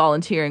in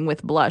volunteering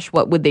with BLUSH,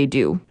 what would they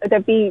do? The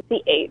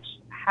BCH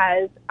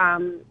has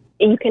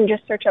you can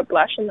just search up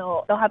Blush and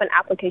they'll have an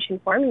application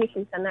form and you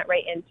can send that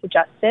right in to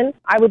Justin.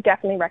 I would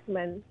definitely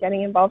recommend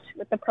getting involved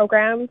with the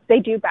program. They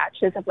do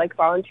batches of like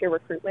volunteer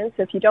recruitment.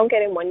 So if you don't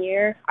get in 1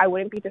 year, I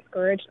wouldn't be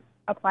discouraged.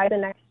 Apply the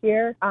next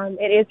year.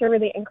 It is a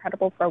really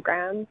incredible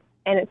program.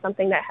 And it's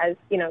something that has,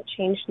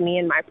 changed me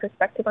and my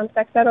perspective on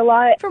sex ed a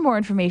lot. For more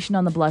information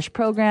on the Blush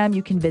program,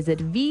 you can visit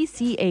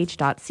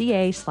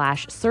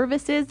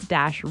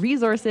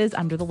vch.ca/services-resources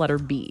under the letter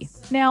B.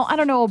 Now, I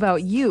don't know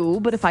about you,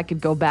 but if I could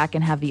go back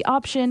and have the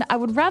option, I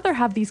would rather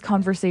have these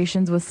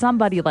conversations with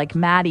somebody like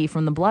Maddie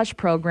from the Blush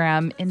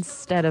program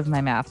instead of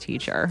my math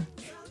teacher.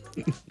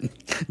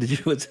 Did you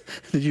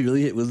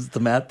really? It was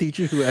the math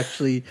teacher who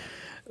actually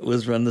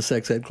was run the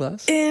sex ed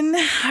class?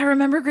 I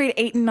remember grade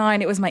 8 and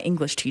 9, it was my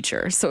English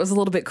teacher. So it was a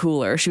little bit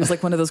cooler. She was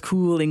like one of those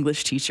cool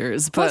English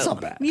teachers. But that's not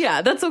bad.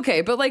 Yeah, that's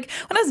okay. But like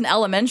when I was in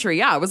elementary,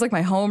 it was like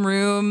my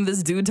homeroom.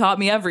 This dude taught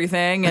me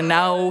everything. And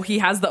now he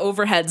has the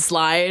overhead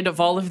slide of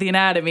all of the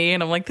anatomy.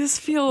 And I'm like, this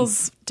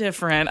feels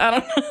different. I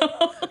don't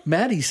know.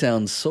 Maddie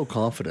sounds so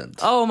confident.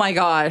 Oh my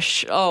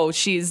gosh. Oh,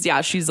 she's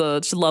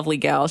a lovely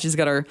gal. She's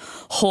got her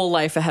whole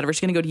life ahead of her.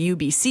 She's going to go to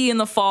UBC in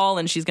the fall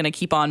and she's going to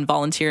keep on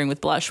volunteering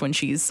with Blush when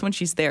she's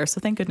there.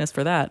 So thank goodness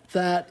for that.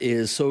 That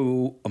is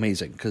so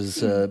amazing because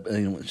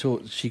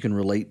so she can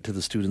relate to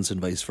the students and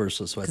vice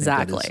versa. So I think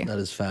that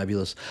is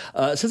fabulous.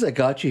 Since I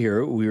got you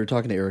here, we were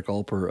talking to Eric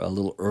Alper a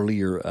little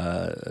earlier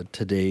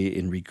today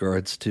in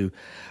regards to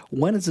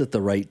when is it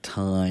the right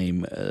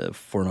time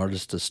for an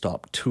artist to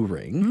stop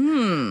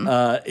touring?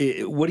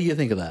 What do you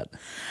think of that?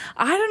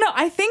 I don't know.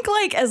 I think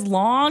like as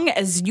long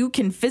as you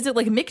can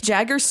like Mick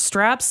Jagger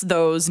straps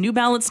those New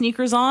Balance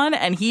sneakers on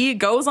and he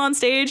goes on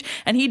stage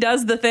and he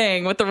does the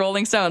thing with the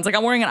Rolling Stones. Like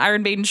I'm wearing an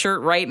Iron Maiden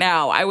shirt right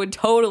now.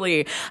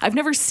 I've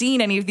never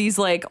seen any of these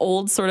like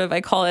old sort of,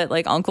 I call it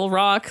like Uncle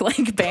Rock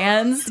like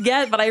bands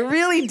yet, but I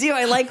really do.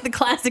 I like the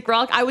classic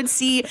rock. I would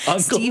see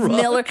Steve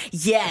Miller.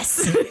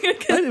 Yes.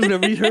 I've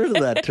never heard of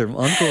that term,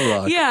 Uncle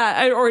Rock.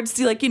 Yeah. Or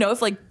see like,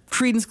 if like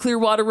Creedence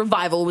Clearwater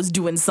Revival was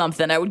doing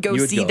something, I would go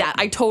see that.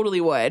 I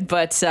totally would.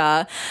 But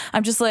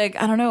I'm just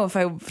like, I don't know if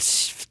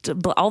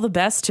all the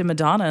best to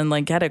Madonna and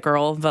like get it,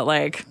 girl. But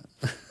like,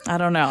 I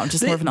don't know. I'm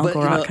just more of an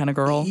Uncle Rock kind of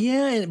girl.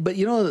 Yeah, but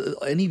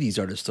any of these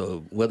artists,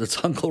 though, whether it's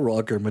Uncle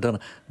Rock or Madonna,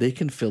 they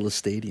can fill a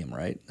stadium,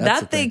 right?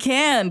 That's they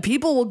can.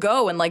 People will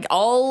go, and like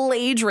all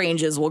age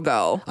ranges will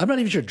go. I'm not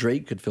even sure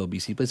Drake could fill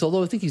BC Place,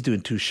 although I think he's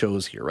doing 2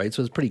 shows here, right?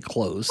 So it's pretty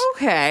close.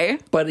 Okay.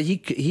 But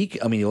he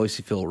always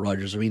fill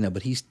Rogers Arena,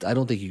 but I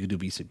don't think he could do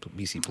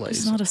BC Place.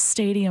 He's not a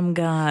stadium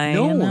guy.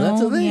 No,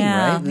 that's the thing,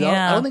 right?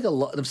 Yeah. I don't think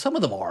some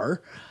of them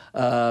are.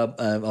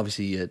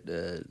 Obviously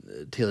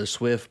Taylor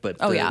Swift, but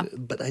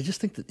but I just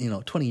think that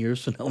 20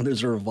 years from now when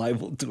there's a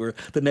revival tour,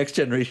 the next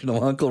generation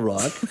of Uncle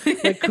Rock,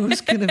 like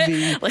who's gonna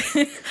be?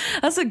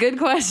 That's a good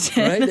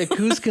question, right? Like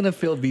who's gonna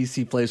fill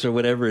BC Place or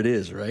whatever it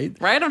is, right?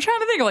 Right. I'm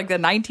trying to think of like the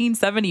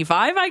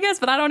 1975, I guess,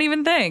 but I don't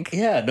even think.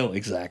 Yeah. No.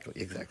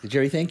 Exactly.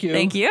 Jerry, thank you.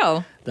 Thank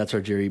you. That's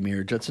our Jerry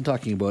Mayer Judson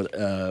talking about,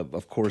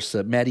 of course,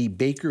 Maddie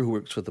Baker, who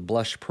works with the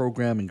Blush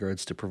program in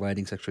regards to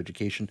providing sexual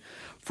education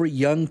for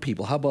young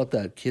people. How about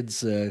that?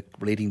 Kids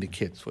relating to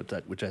kids,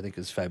 which I think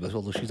is fabulous.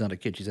 Although she's not a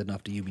kid, she's heading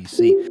off to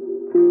UBC.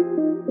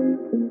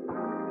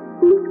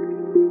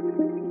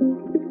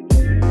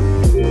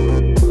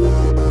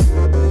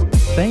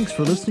 Thanks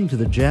for listening to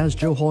the Jazz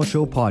Joe Hall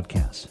Show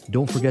podcast.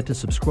 Don't forget to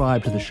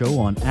subscribe to the show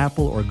on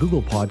Apple or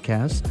Google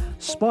Podcasts,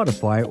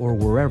 Spotify, or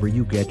wherever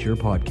you get your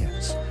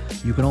podcasts.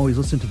 You can always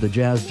listen to the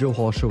Jazz Joe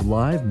Hall Show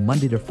live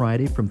Monday to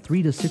Friday from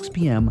 3 to 6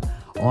 p.m.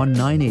 on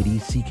 980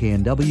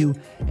 CKNW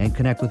and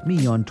connect with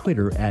me on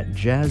Twitter at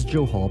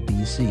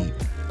JazzJoeHallBC.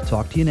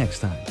 Talk to you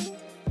next time.